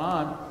was going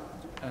on,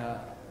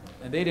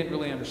 and they didn't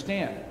really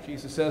understand.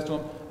 Jesus says to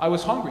them, I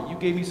was hungry, you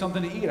gave me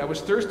something to eat. I was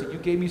thirsty, you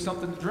gave me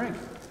something to drink.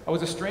 I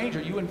was a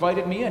stranger, you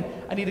invited me in.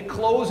 I needed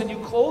clothes, and you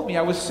clothed me.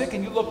 I was sick,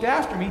 and you looked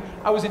after me.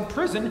 I was in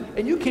prison,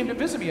 and you came to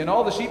visit me. And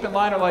all the sheep in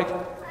line are like,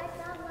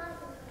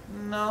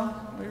 no,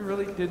 we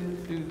really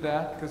didn't do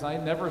that, because I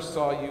never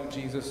saw you,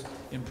 Jesus,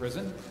 in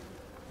prison,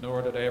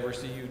 nor did I ever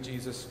see you,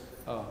 Jesus,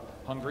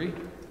 hungry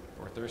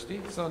or thirsty.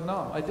 So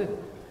no, I didn't.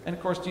 And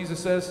of course, Jesus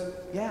says,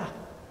 yeah,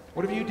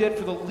 whatever you did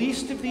for the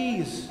least of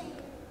these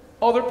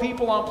other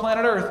people on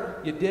planet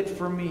Earth, you did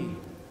for me.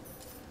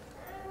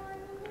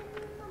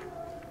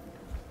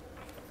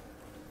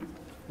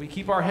 We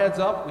keep our heads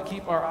up, we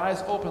keep our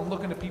eyes open,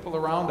 looking at people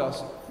around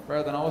us,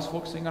 rather than always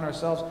focusing on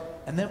ourselves.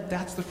 And then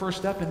that's the first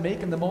step in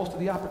making the most of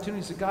the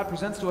opportunities that God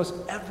presents to us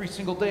every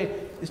single day,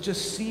 is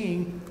just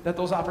seeing that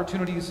those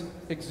opportunities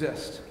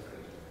exist.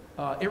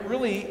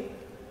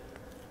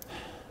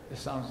 This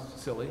sounds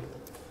silly,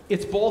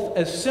 it's both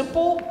as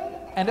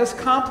simple and as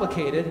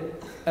complicated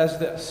as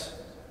this.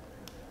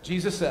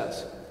 Jesus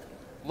says,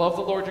 love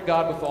the Lord your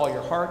God with all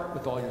your heart,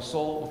 with all your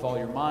soul, with all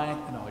your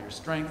mind, and all your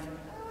strength,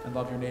 and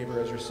love your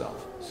neighbor as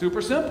yourself.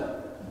 Super simple.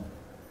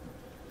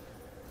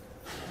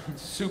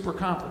 Super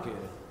complicated.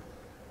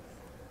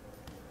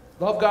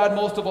 Love God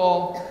most of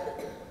all,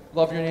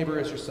 love your neighbor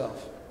as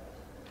yourself.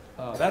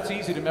 That's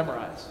easy to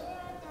memorize,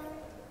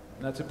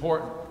 and that's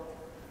important.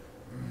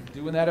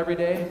 Doing that every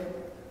day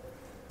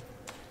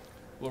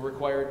will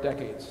require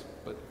decades,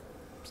 but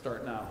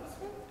start now.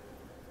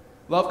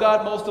 Love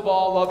God most of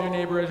all, love your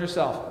neighbor as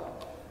yourself.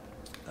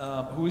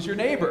 Who is your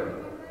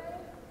neighbor?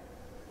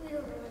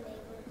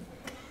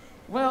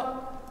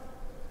 Well,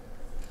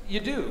 you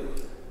do.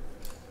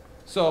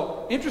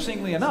 So,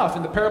 interestingly enough,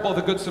 in the parable of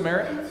the Good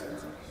Samaritan,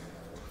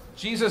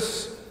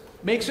 Jesus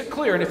makes it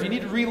clear, and if you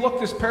need to re-look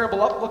this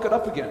parable up, look it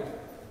up again.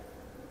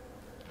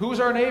 Who's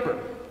our neighbor?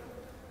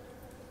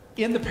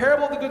 In the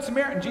parable of the Good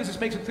Samaritan, Jesus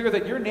makes it clear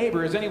that your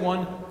neighbor is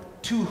anyone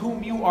to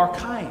whom you are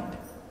kind.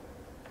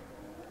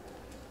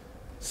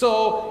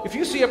 So, if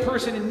you see a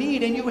person in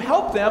need and you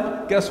help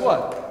them, guess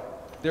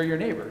what? They're your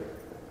neighbor.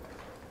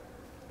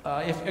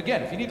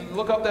 If you need to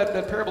look up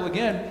that parable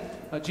again,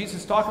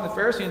 Jesus is talking to the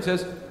Pharisee and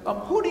says,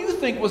 who do you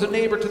think was a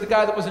neighbor to the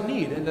guy that was in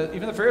need? And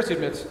even the Pharisee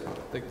admits,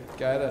 the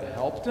guy that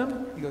helped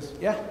him? He goes,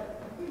 yeah.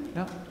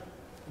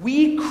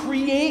 We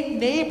create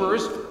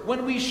neighbors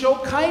when we show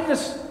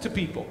kindness to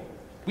people.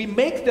 We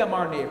make them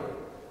our neighbor.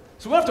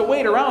 So we don't have to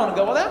wait around and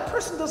go, well, that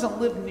person doesn't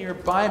live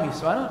nearby me,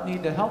 so I don't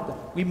need to help them.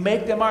 We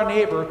make them our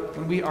neighbor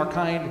when we are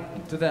kind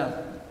to them.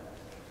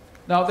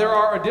 Now, there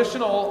are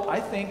additional, I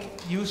think,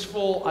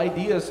 useful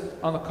ideas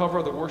on the cover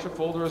of the worship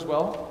folder as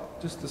well.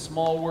 Just the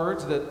small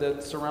words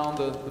that surround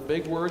the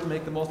big words,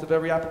 make the most of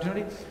every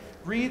opportunity.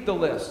 Read the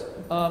list.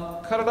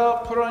 Cut it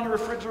out, put it on your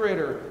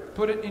refrigerator,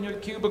 put it in your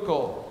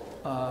cubicle.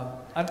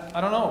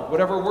 I don't know,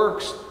 whatever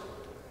works.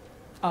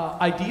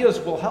 Ideas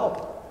will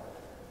help.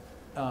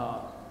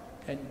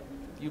 And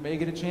you may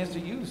get a chance to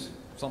use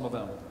some of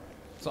them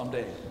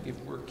someday if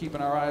we're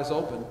keeping our eyes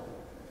open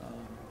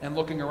and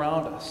looking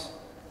around us.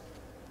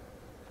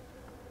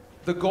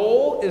 The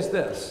goal is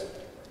this,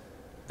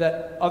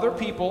 that other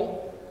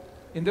people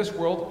in this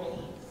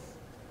world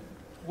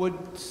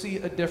would see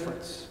a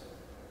difference.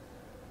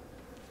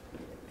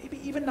 Maybe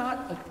even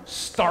not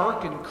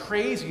stark and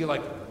crazy,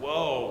 like,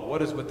 whoa,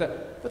 what is with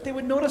that? But they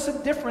would notice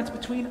a difference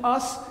between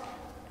us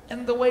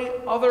and the way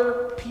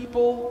other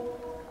people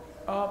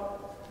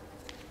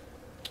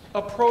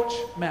approach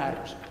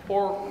matters,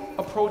 or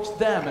approach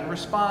them and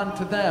respond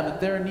to them and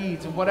their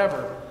needs and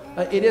whatever.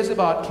 It is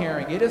about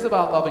caring. It is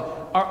about loving.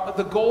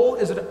 The goal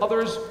is that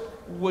others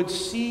would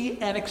see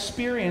and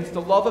experience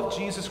the love of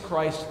Jesus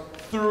Christ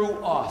through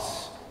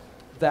us.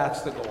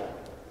 That's the goal.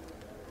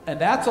 And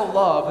that's a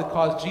love that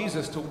caused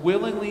Jesus to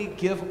willingly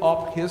give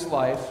up his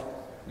life.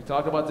 We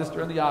talked about this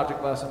during the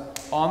object lesson,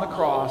 on the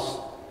cross,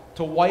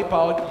 to wipe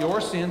out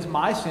your sins,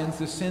 my sins,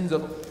 the sins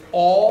of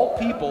all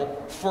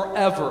people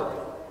forever.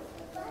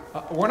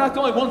 We're not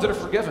the only ones that are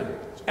forgiven.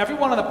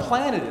 Everyone on the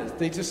planet is.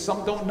 They just,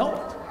 some don't know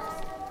it.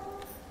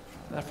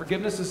 That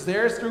forgiveness is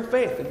theirs through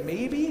faith. And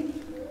maybe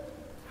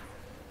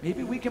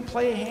we can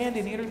play a hand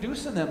in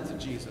introducing them to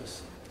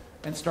Jesus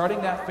and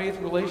starting that faith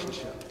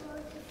relationship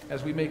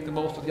as we make the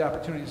most of the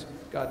opportunities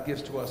God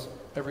gives to us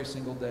every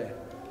single day.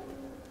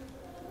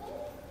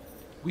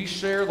 We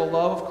share the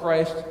love of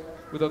Christ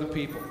with other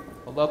people.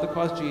 A love that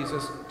caused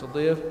Jesus to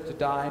live, to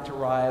die, and to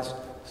rise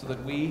so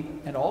that we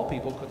and all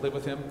people could live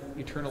with him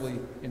eternally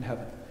in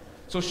heaven.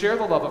 So share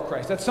the love of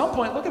Christ. At some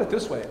point, look at it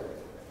this way.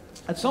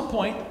 At some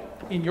point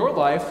in your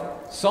life,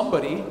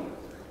 somebody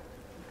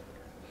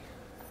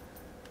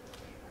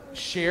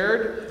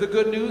shared the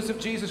good news of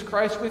Jesus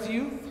Christ with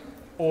you,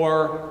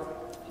 or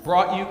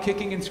brought you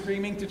kicking and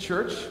screaming to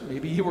church.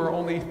 Maybe you were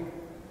only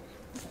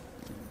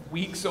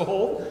weeks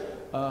old.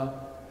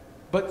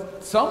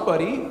 But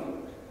somebody,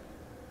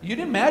 you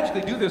didn't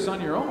magically do this on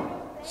your own.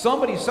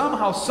 Somebody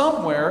somehow,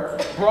 somewhere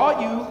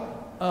brought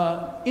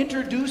you,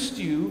 introduced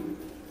you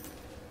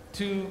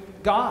to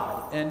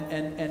God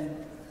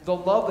and the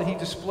love that he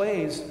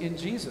displays in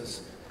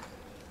Jesus.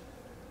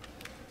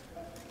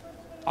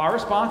 Our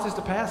response is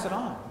to pass it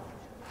on.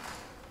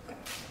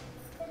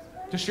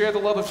 To share the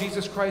love of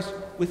Jesus Christ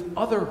with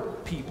other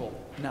people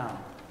now.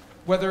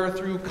 Whether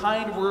through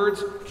kind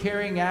words,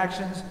 caring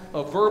actions,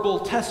 a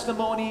verbal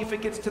testimony, if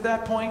it gets to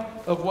that point,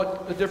 of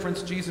what a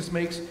difference Jesus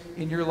makes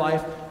in your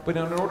life. But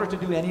in order to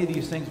do any of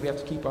these things, we have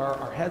to keep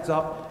our heads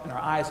up and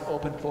our eyes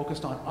open,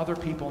 focused on other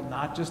people,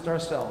 not just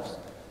ourselves.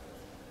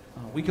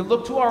 We can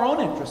look to our own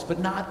interests, but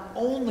not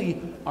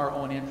only our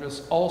own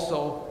interests,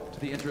 also to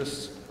the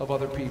interests of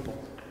other people.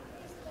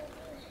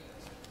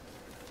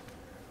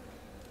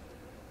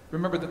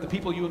 Remember that the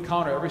people you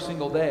encounter every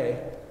single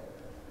day,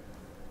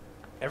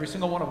 every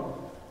single one of them,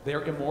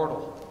 they're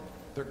immortal.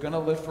 They're going to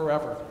live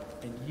forever.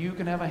 And you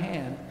can have a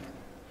hand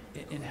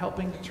in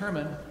helping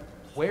determine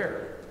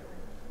where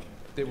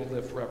they will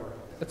live forever.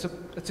 That's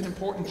an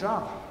important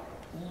job.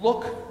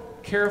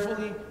 Look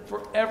carefully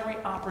for every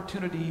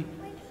opportunity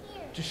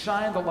to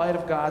shine the light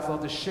of God's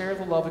love, to share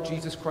the love of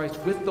Jesus Christ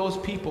with those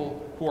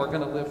people who are going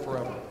to live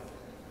forever.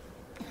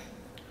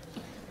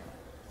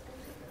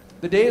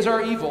 The days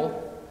are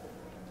evil,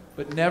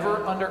 but never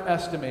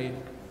underestimate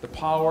the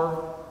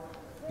power,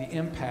 the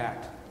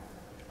impact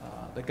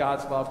that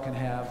God's love can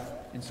have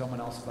in someone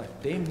else's life.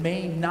 They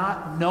may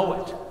not know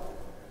it.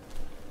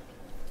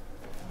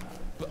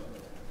 But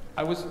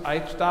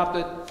I stopped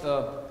at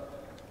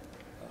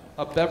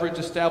a beverage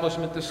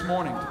establishment this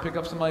morning to pick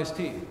up some iced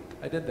tea.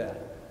 I did that.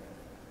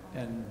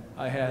 And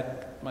I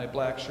had my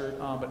black shirt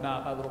on, but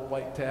not my little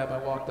white tab. I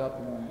walked up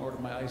and ordered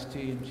my iced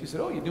tea, and she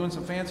said, "Oh, you doing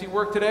some fancy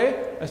work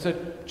today?" I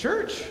said,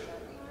 "Church."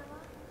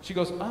 She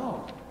goes,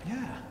 "Oh,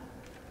 yeah."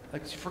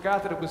 Like she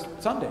forgot that it was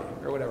Sunday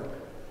or whatever.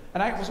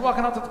 And I was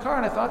walking out to the car,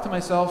 and I thought to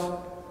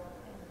myself,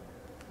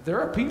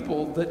 there are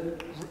people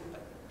that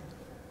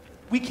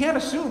we can't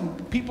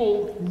assume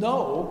people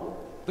know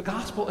the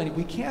gospel, and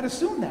we can't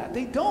assume that.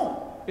 They don't.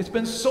 It's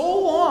been so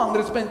long that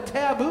it's been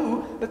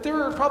taboo that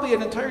there are probably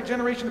an entire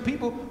generation of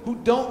people who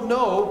don't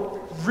know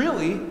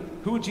really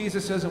who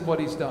Jesus is and what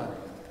he's done.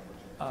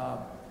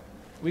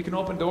 We can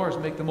open doors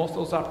and make the most of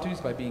those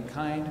opportunities by being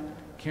kind,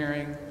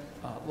 caring,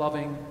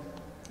 loving,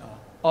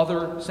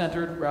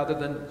 other-centered rather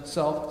than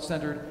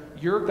self-centered,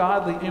 your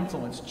godly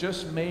influence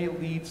just may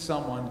lead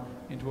someone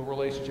into a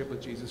relationship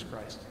with Jesus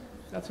Christ.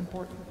 That's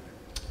important.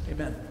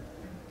 Amen.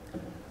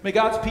 May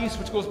God's peace,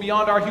 which goes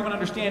beyond our human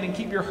understanding,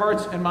 keep your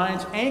hearts and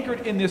minds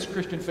anchored in this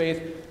Christian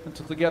faith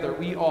until together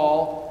we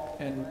all,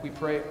 and we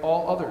pray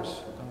all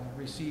others,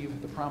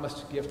 receive the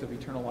promised gift of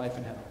eternal life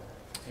in heaven.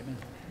 Amen.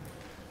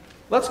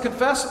 Let's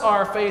confess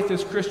our faith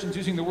as Christians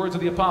using the words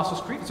of the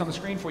Apostles' Creed. It's on the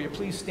screen for you.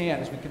 Please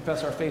stand as we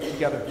confess our faith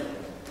together.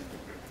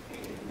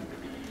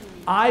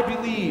 I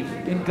believe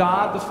in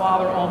God the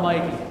Father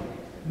Almighty,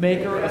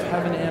 maker of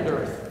heaven and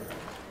earth,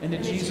 and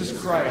in Jesus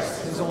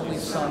Christ, his only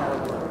Son,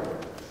 our Lord,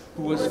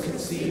 who was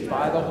conceived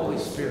by the Holy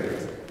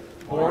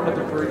Spirit, born of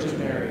the Virgin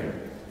Mary,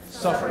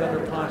 suffered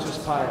under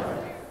Pontius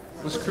Pilate,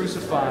 was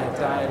crucified,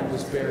 died, and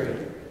was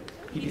buried.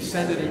 He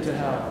descended into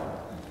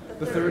hell.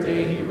 The third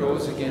day he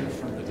rose again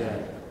from the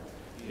dead.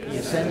 He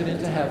ascended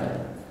into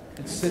heaven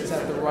and sits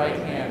at the right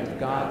hand of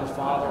God the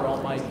Father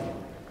Almighty.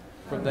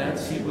 From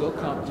thence he will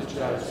come to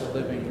judge the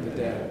living and the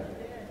dead.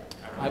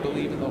 I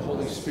believe in the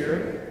Holy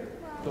Spirit,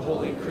 the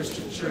holy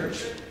Christian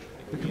Church,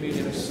 the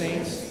communion of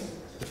saints,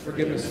 the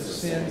forgiveness of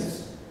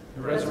sins,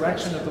 the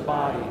resurrection of the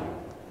body,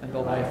 and the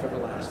life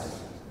everlasting.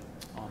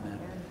 Amen.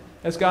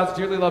 As God's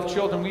dearly loved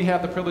children, we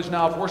have the privilege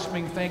now of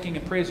worshiping, thanking,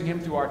 and praising him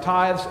through our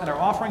tithes and our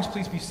offerings.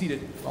 Please be seated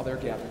while they're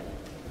gathered.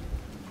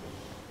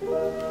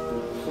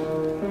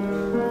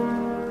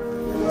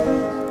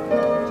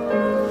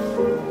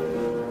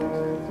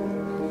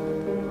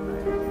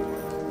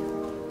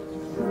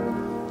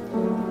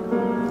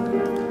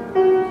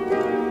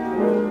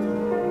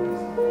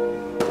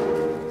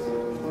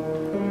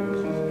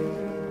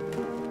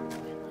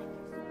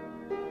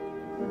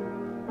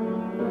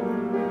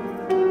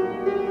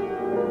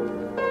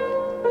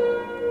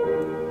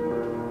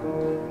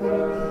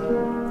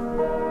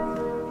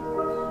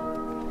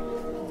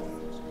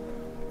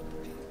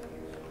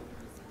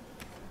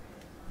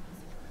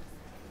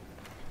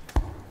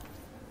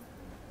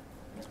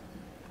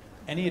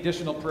 Any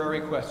additional prayer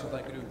requests you'd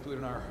like me to include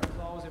in our... As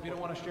always, if you don't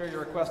want to share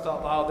your request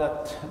out loud,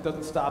 that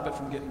doesn't stop it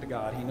from getting to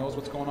God. He knows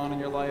what's going on in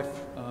your life,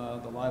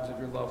 the lives of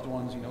your loved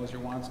ones. He knows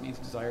your wants, needs,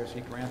 desires.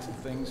 He grants the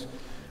things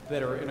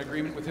that are in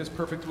agreement with his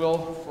perfect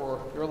will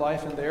for your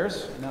life and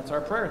theirs, and that's our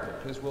prayer,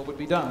 that his will would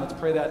be done. Let's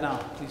pray that now.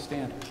 Please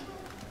stand.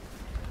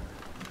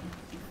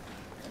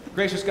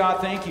 Gracious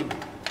God, thank you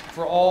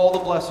for all the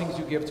blessings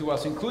you give to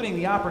us, including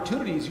the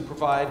opportunities you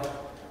provide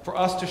for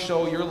us to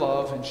show your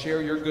love and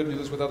share your good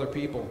news with other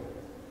people.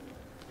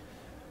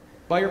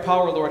 By your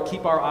power, Lord,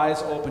 keep our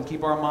eyes open,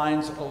 keep our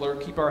minds alert,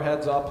 keep our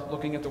heads up,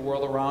 looking at the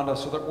world around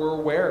us so that we're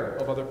aware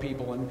of other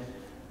people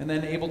and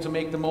then able to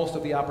make the most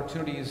of the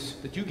opportunities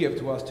that you give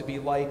to us to be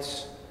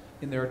lights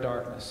in their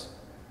darkness.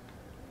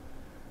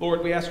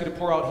 Lord, we ask you to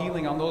pour out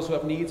healing on those who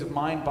have needs of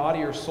mind, body,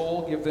 or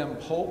soul. Give them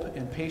hope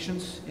and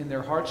patience in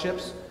their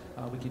hardships.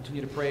 We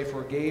continue to pray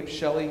for Gabe,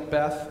 Shelley,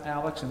 Beth,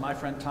 Alex, and my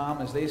friend Tom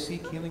as they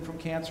seek healing from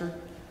cancer.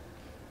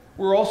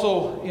 We're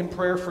also in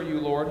prayer for you,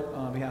 Lord,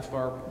 on behalf of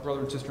our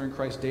brother and sister in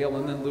Christ, Dale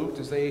and then Luke,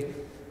 as they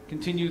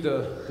continue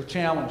the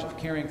challenge of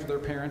caring for their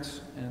parents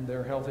and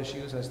their health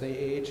issues as they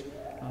age.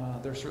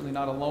 They're certainly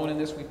not alone in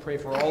this. We pray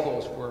for all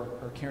those who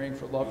are caring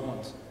for loved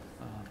ones.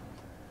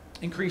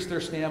 Increase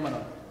their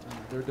stamina,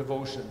 their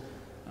devotion.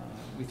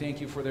 We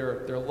thank you for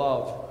their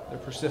love, their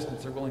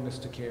persistence, their willingness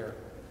to care.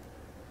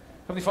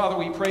 Heavenly Father,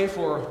 we pray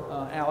for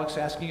Alex,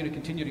 asking you to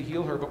continue to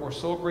heal her, but we're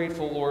so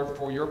grateful, Lord,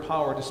 for your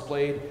power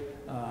displayed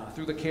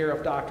through the care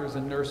of doctors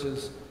and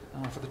nurses,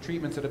 for the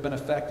treatments that have been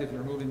effective in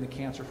removing the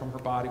cancer from her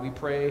body. We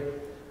pray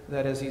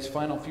that as these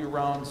final few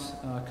rounds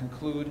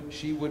conclude,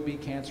 she would be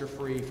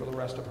cancer-free for the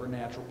rest of her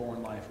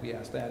natural-born life. We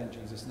ask that in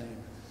Jesus' name.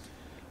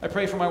 I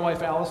pray for my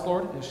wife, Alice,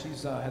 Lord, as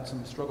she's had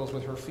some struggles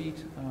with her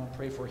feet.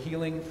 Pray for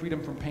healing,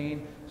 freedom from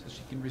pain, so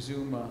she can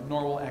resume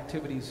normal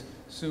activities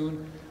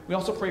soon. We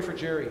also pray for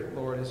Jerry,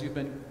 Lord, as you've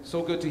been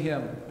so good to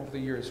him over the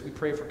years. We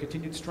pray for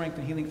continued strength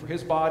and healing for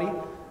his body,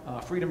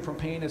 freedom from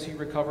pain as he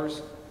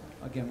recovers.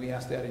 Again, we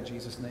ask that in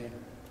Jesus' name.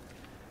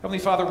 Heavenly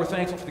Father, we're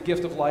thankful for the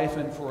gift of life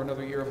and for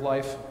another year of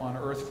life on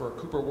earth for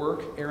Cooper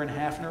Work, Aaron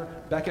Hafner,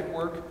 Beckett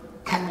Work,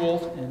 Tim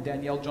Wolt, and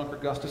Danielle Junker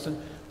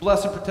Gustafson.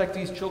 Bless and protect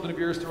these children of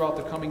yours throughout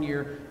the coming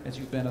year as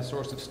you've been a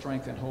source of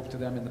strength and hope to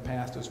them in the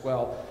past as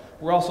well.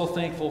 We're also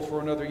thankful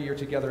for another year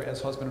together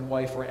as husband and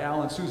wife for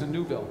Al and Susan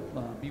Newville.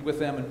 Be with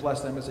them and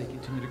bless them as they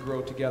continue to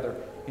grow together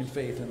in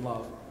faith and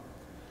love.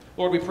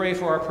 Lord, we pray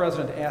for our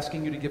president,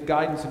 asking you to give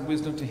guidance and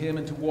wisdom to him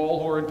and to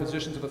all who are in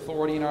positions of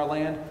authority in our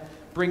land.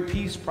 Bring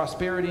peace,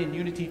 prosperity, and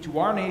unity to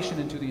our nation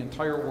and to the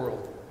entire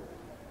world.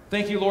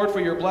 Thank you, Lord, for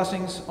your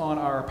blessings on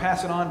our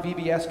Pass It On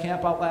VBS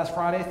camp out last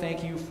Friday.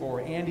 Thank you for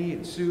Andy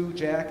and Sue,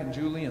 Jack and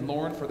Julie and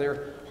Lauren for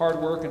their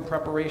hard work and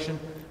preparation.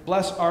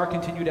 Bless our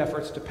continued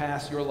efforts to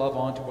pass your love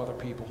on to other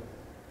people.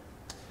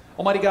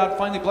 Almighty God,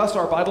 finally bless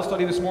our Bible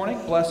study this morning.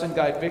 Bless and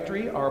guide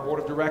Victory, our board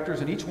of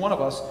directors, and each one of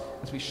us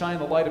as we shine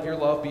the light of your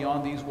love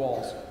beyond these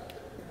walls.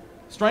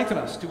 Strengthen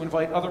us to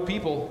invite other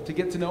people to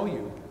get to know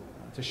you,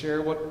 to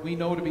share what we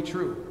know to be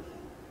true.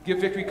 Give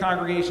Victory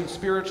Congregation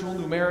spiritual,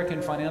 numeric,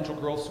 and financial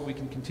growth so we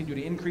can continue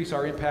to increase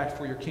our impact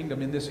for your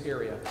kingdom in this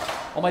area.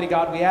 Almighty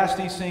God, we ask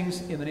these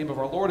things in the name of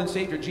our Lord and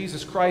Savior,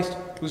 Jesus Christ,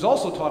 who's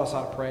also taught us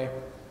how to pray.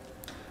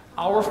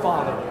 Our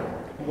Father,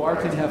 who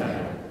art in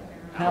heaven,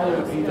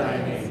 hallowed be thy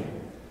name.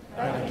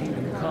 Thy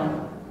kingdom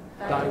come,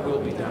 thy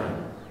will be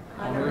done,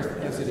 on earth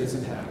as it is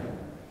in heaven.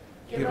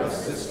 Give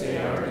us this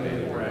day our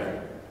daily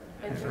bread,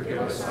 and forgive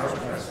us our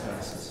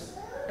trespasses,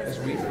 as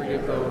we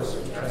forgive those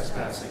who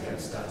trespass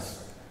against us.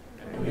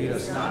 And lead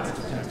us not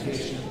into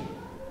temptation,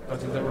 but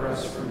deliver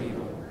us from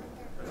evil.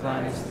 For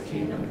thine is the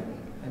kingdom,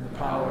 and the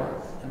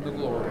power, and the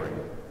glory,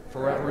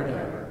 forever and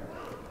ever.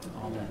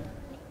 Amen.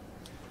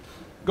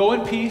 Go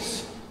in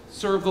peace,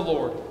 serve the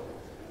Lord.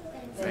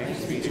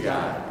 Thanks be to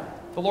God.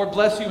 The Lord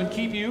bless you and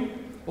keep you.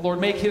 The Lord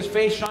make his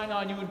face shine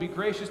on you and be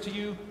gracious to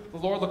you. The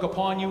Lord look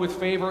upon you with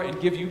favor and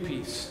give you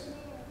peace.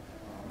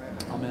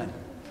 Amen.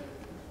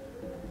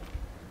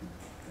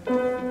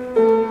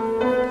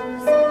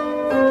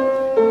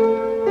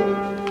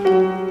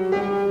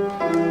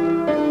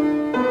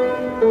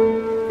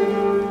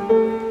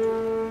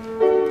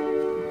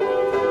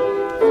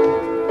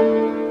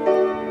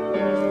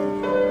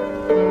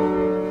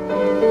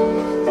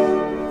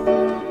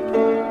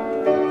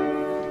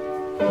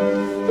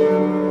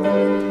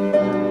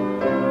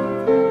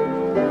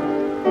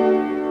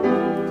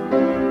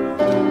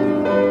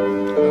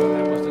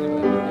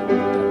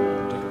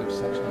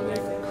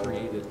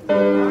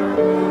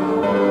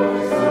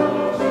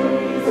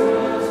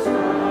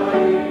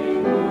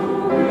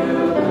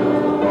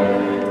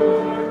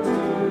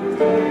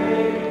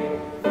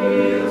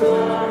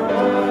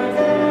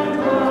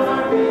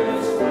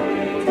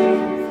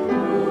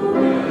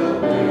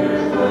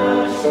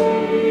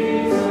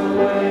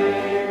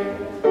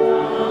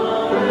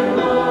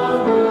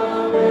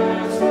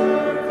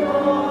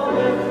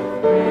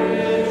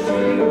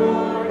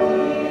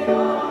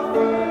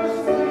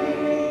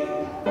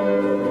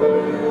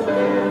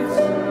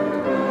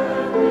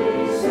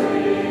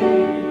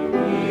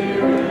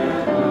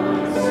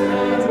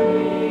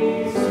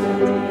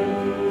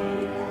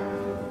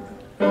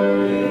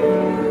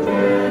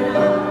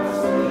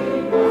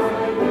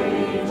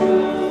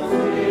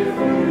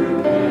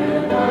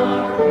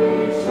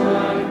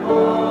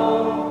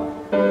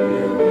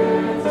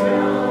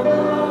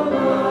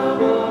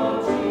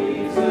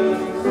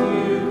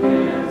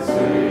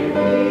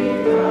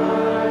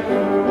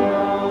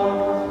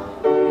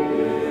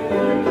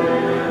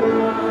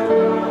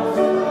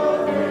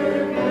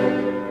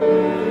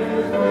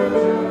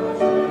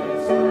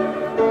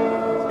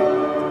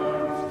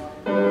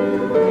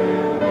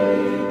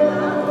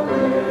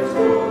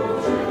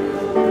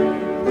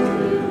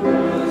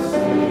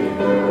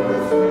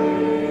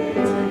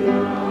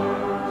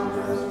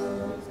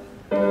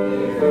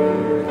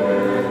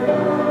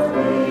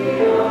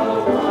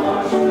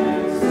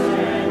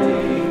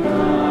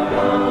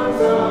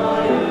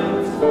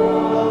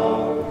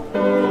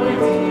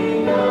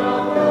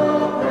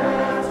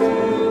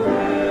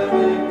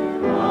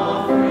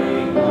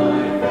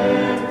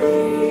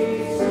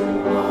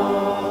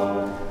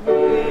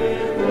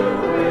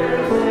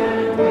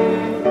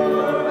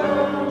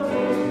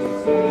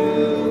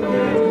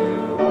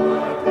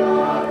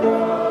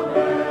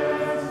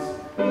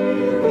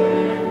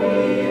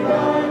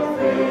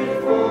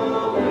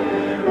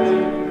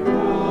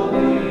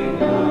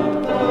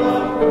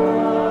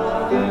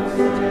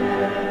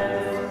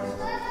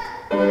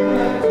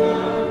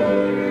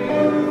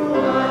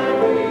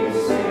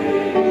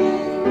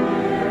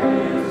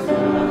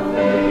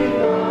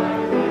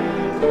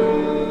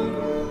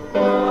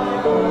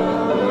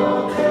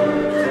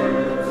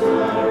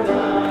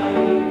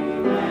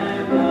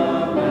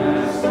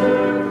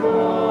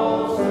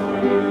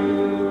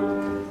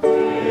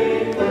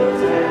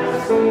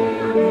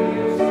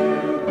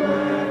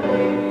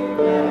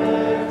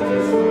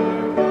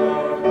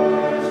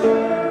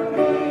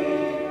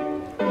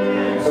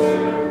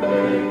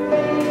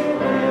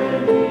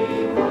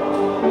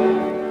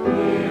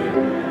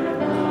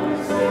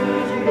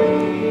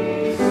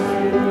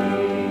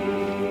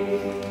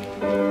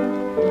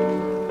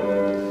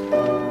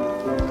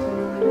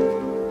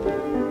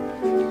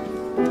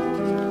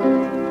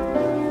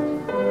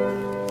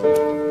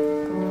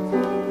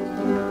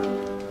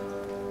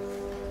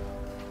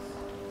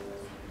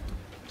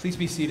 Please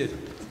be seated.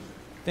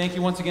 Thank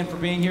you once again for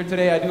being here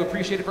today. I do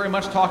appreciate it very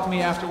much. Talk to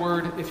me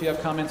afterward if you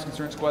have comments,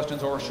 concerns,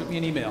 questions, or shoot me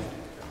an email.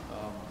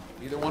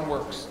 Either one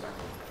works.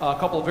 A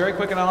couple of very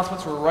quick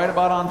announcements. We're right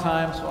about on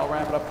time, so I'll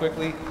wrap it up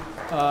quickly.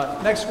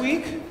 Next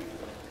week,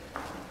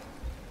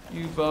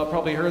 you've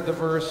probably heard the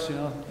verse,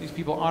 these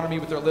people honor me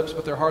with their lips,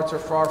 but their hearts are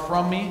far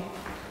from me.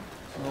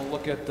 So we'll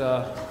look at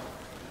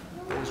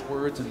those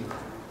words and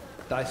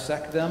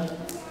dissect them.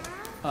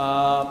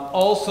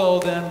 Also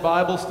then,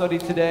 Bible study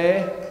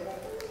today.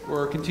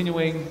 We're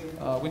continuing,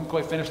 we didn't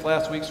quite finish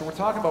last week, so we're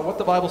talking about what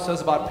the Bible says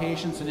about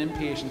patience and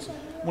impatience.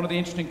 One of the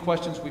interesting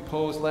questions we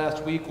posed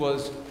last week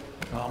was,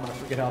 I'm going to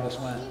forget how this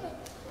went.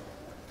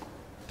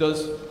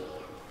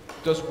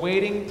 Does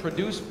waiting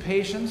produce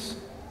patience,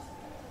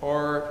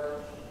 or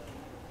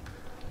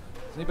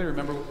Does anybody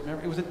remember?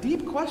 It was a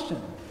deep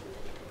question.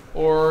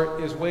 Or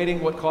is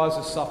waiting what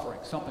causes suffering?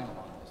 Something along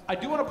those. I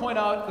do want to point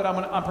out that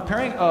I'm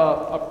preparing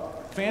a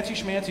fancy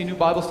schmancy new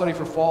Bible study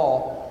for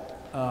fall,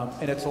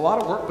 and it's a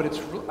lot of work, but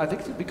I think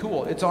it's going to be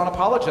cool. It's on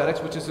apologetics,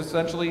 which is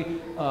essentially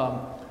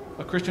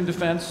a Christian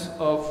defense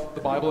of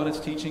the Bible and its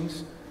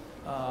teachings,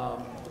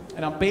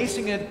 and I'm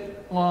basing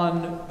it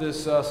on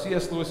this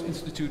C.S. Lewis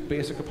Institute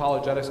Basic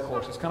Apologetics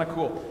course. It's kind of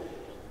cool.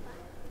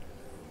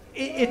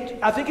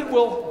 I think it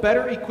will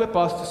better equip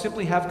us to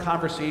simply have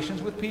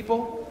conversations with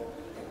people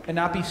and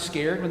not be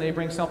scared when they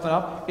bring something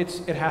up.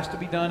 It has to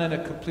be done in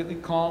a completely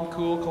calm,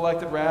 cool,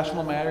 collected,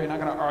 rational manner. You're not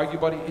going to argue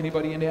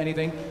anybody into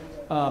anything.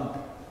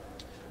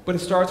 But it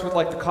starts with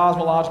like the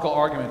cosmological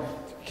argument.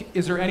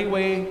 Is there any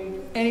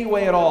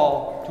way at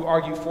all to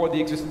argue for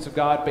the existence of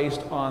God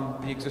based on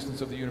the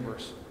existence of the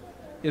universe?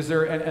 Is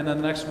there? And then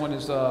the next one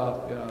is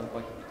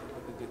like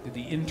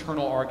the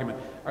internal argument.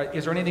 All right,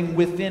 is there anything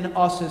within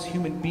us as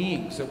human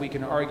beings that we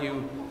can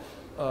argue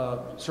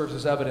serves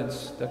as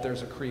evidence that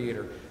there's a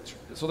creator?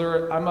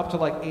 So I'm up to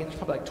probably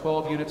like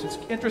 12 units. It's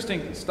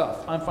interesting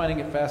stuff. I'm finding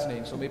it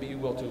fascinating, so maybe you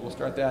will too. We'll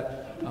start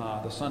that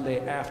the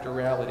Sunday after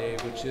Rally Day,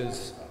 which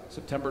is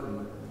September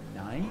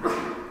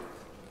 9th?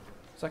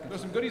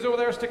 There's some goodies over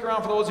there. Stick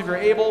around for those if you're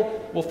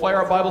able. We'll fire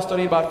our Bible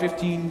study in about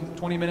 15,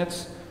 20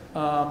 minutes.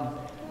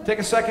 Take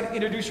a second,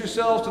 introduce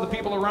yourselves to the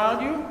people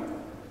around you.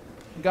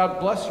 God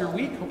bless your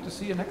week. Hope to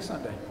see you next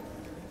Sunday.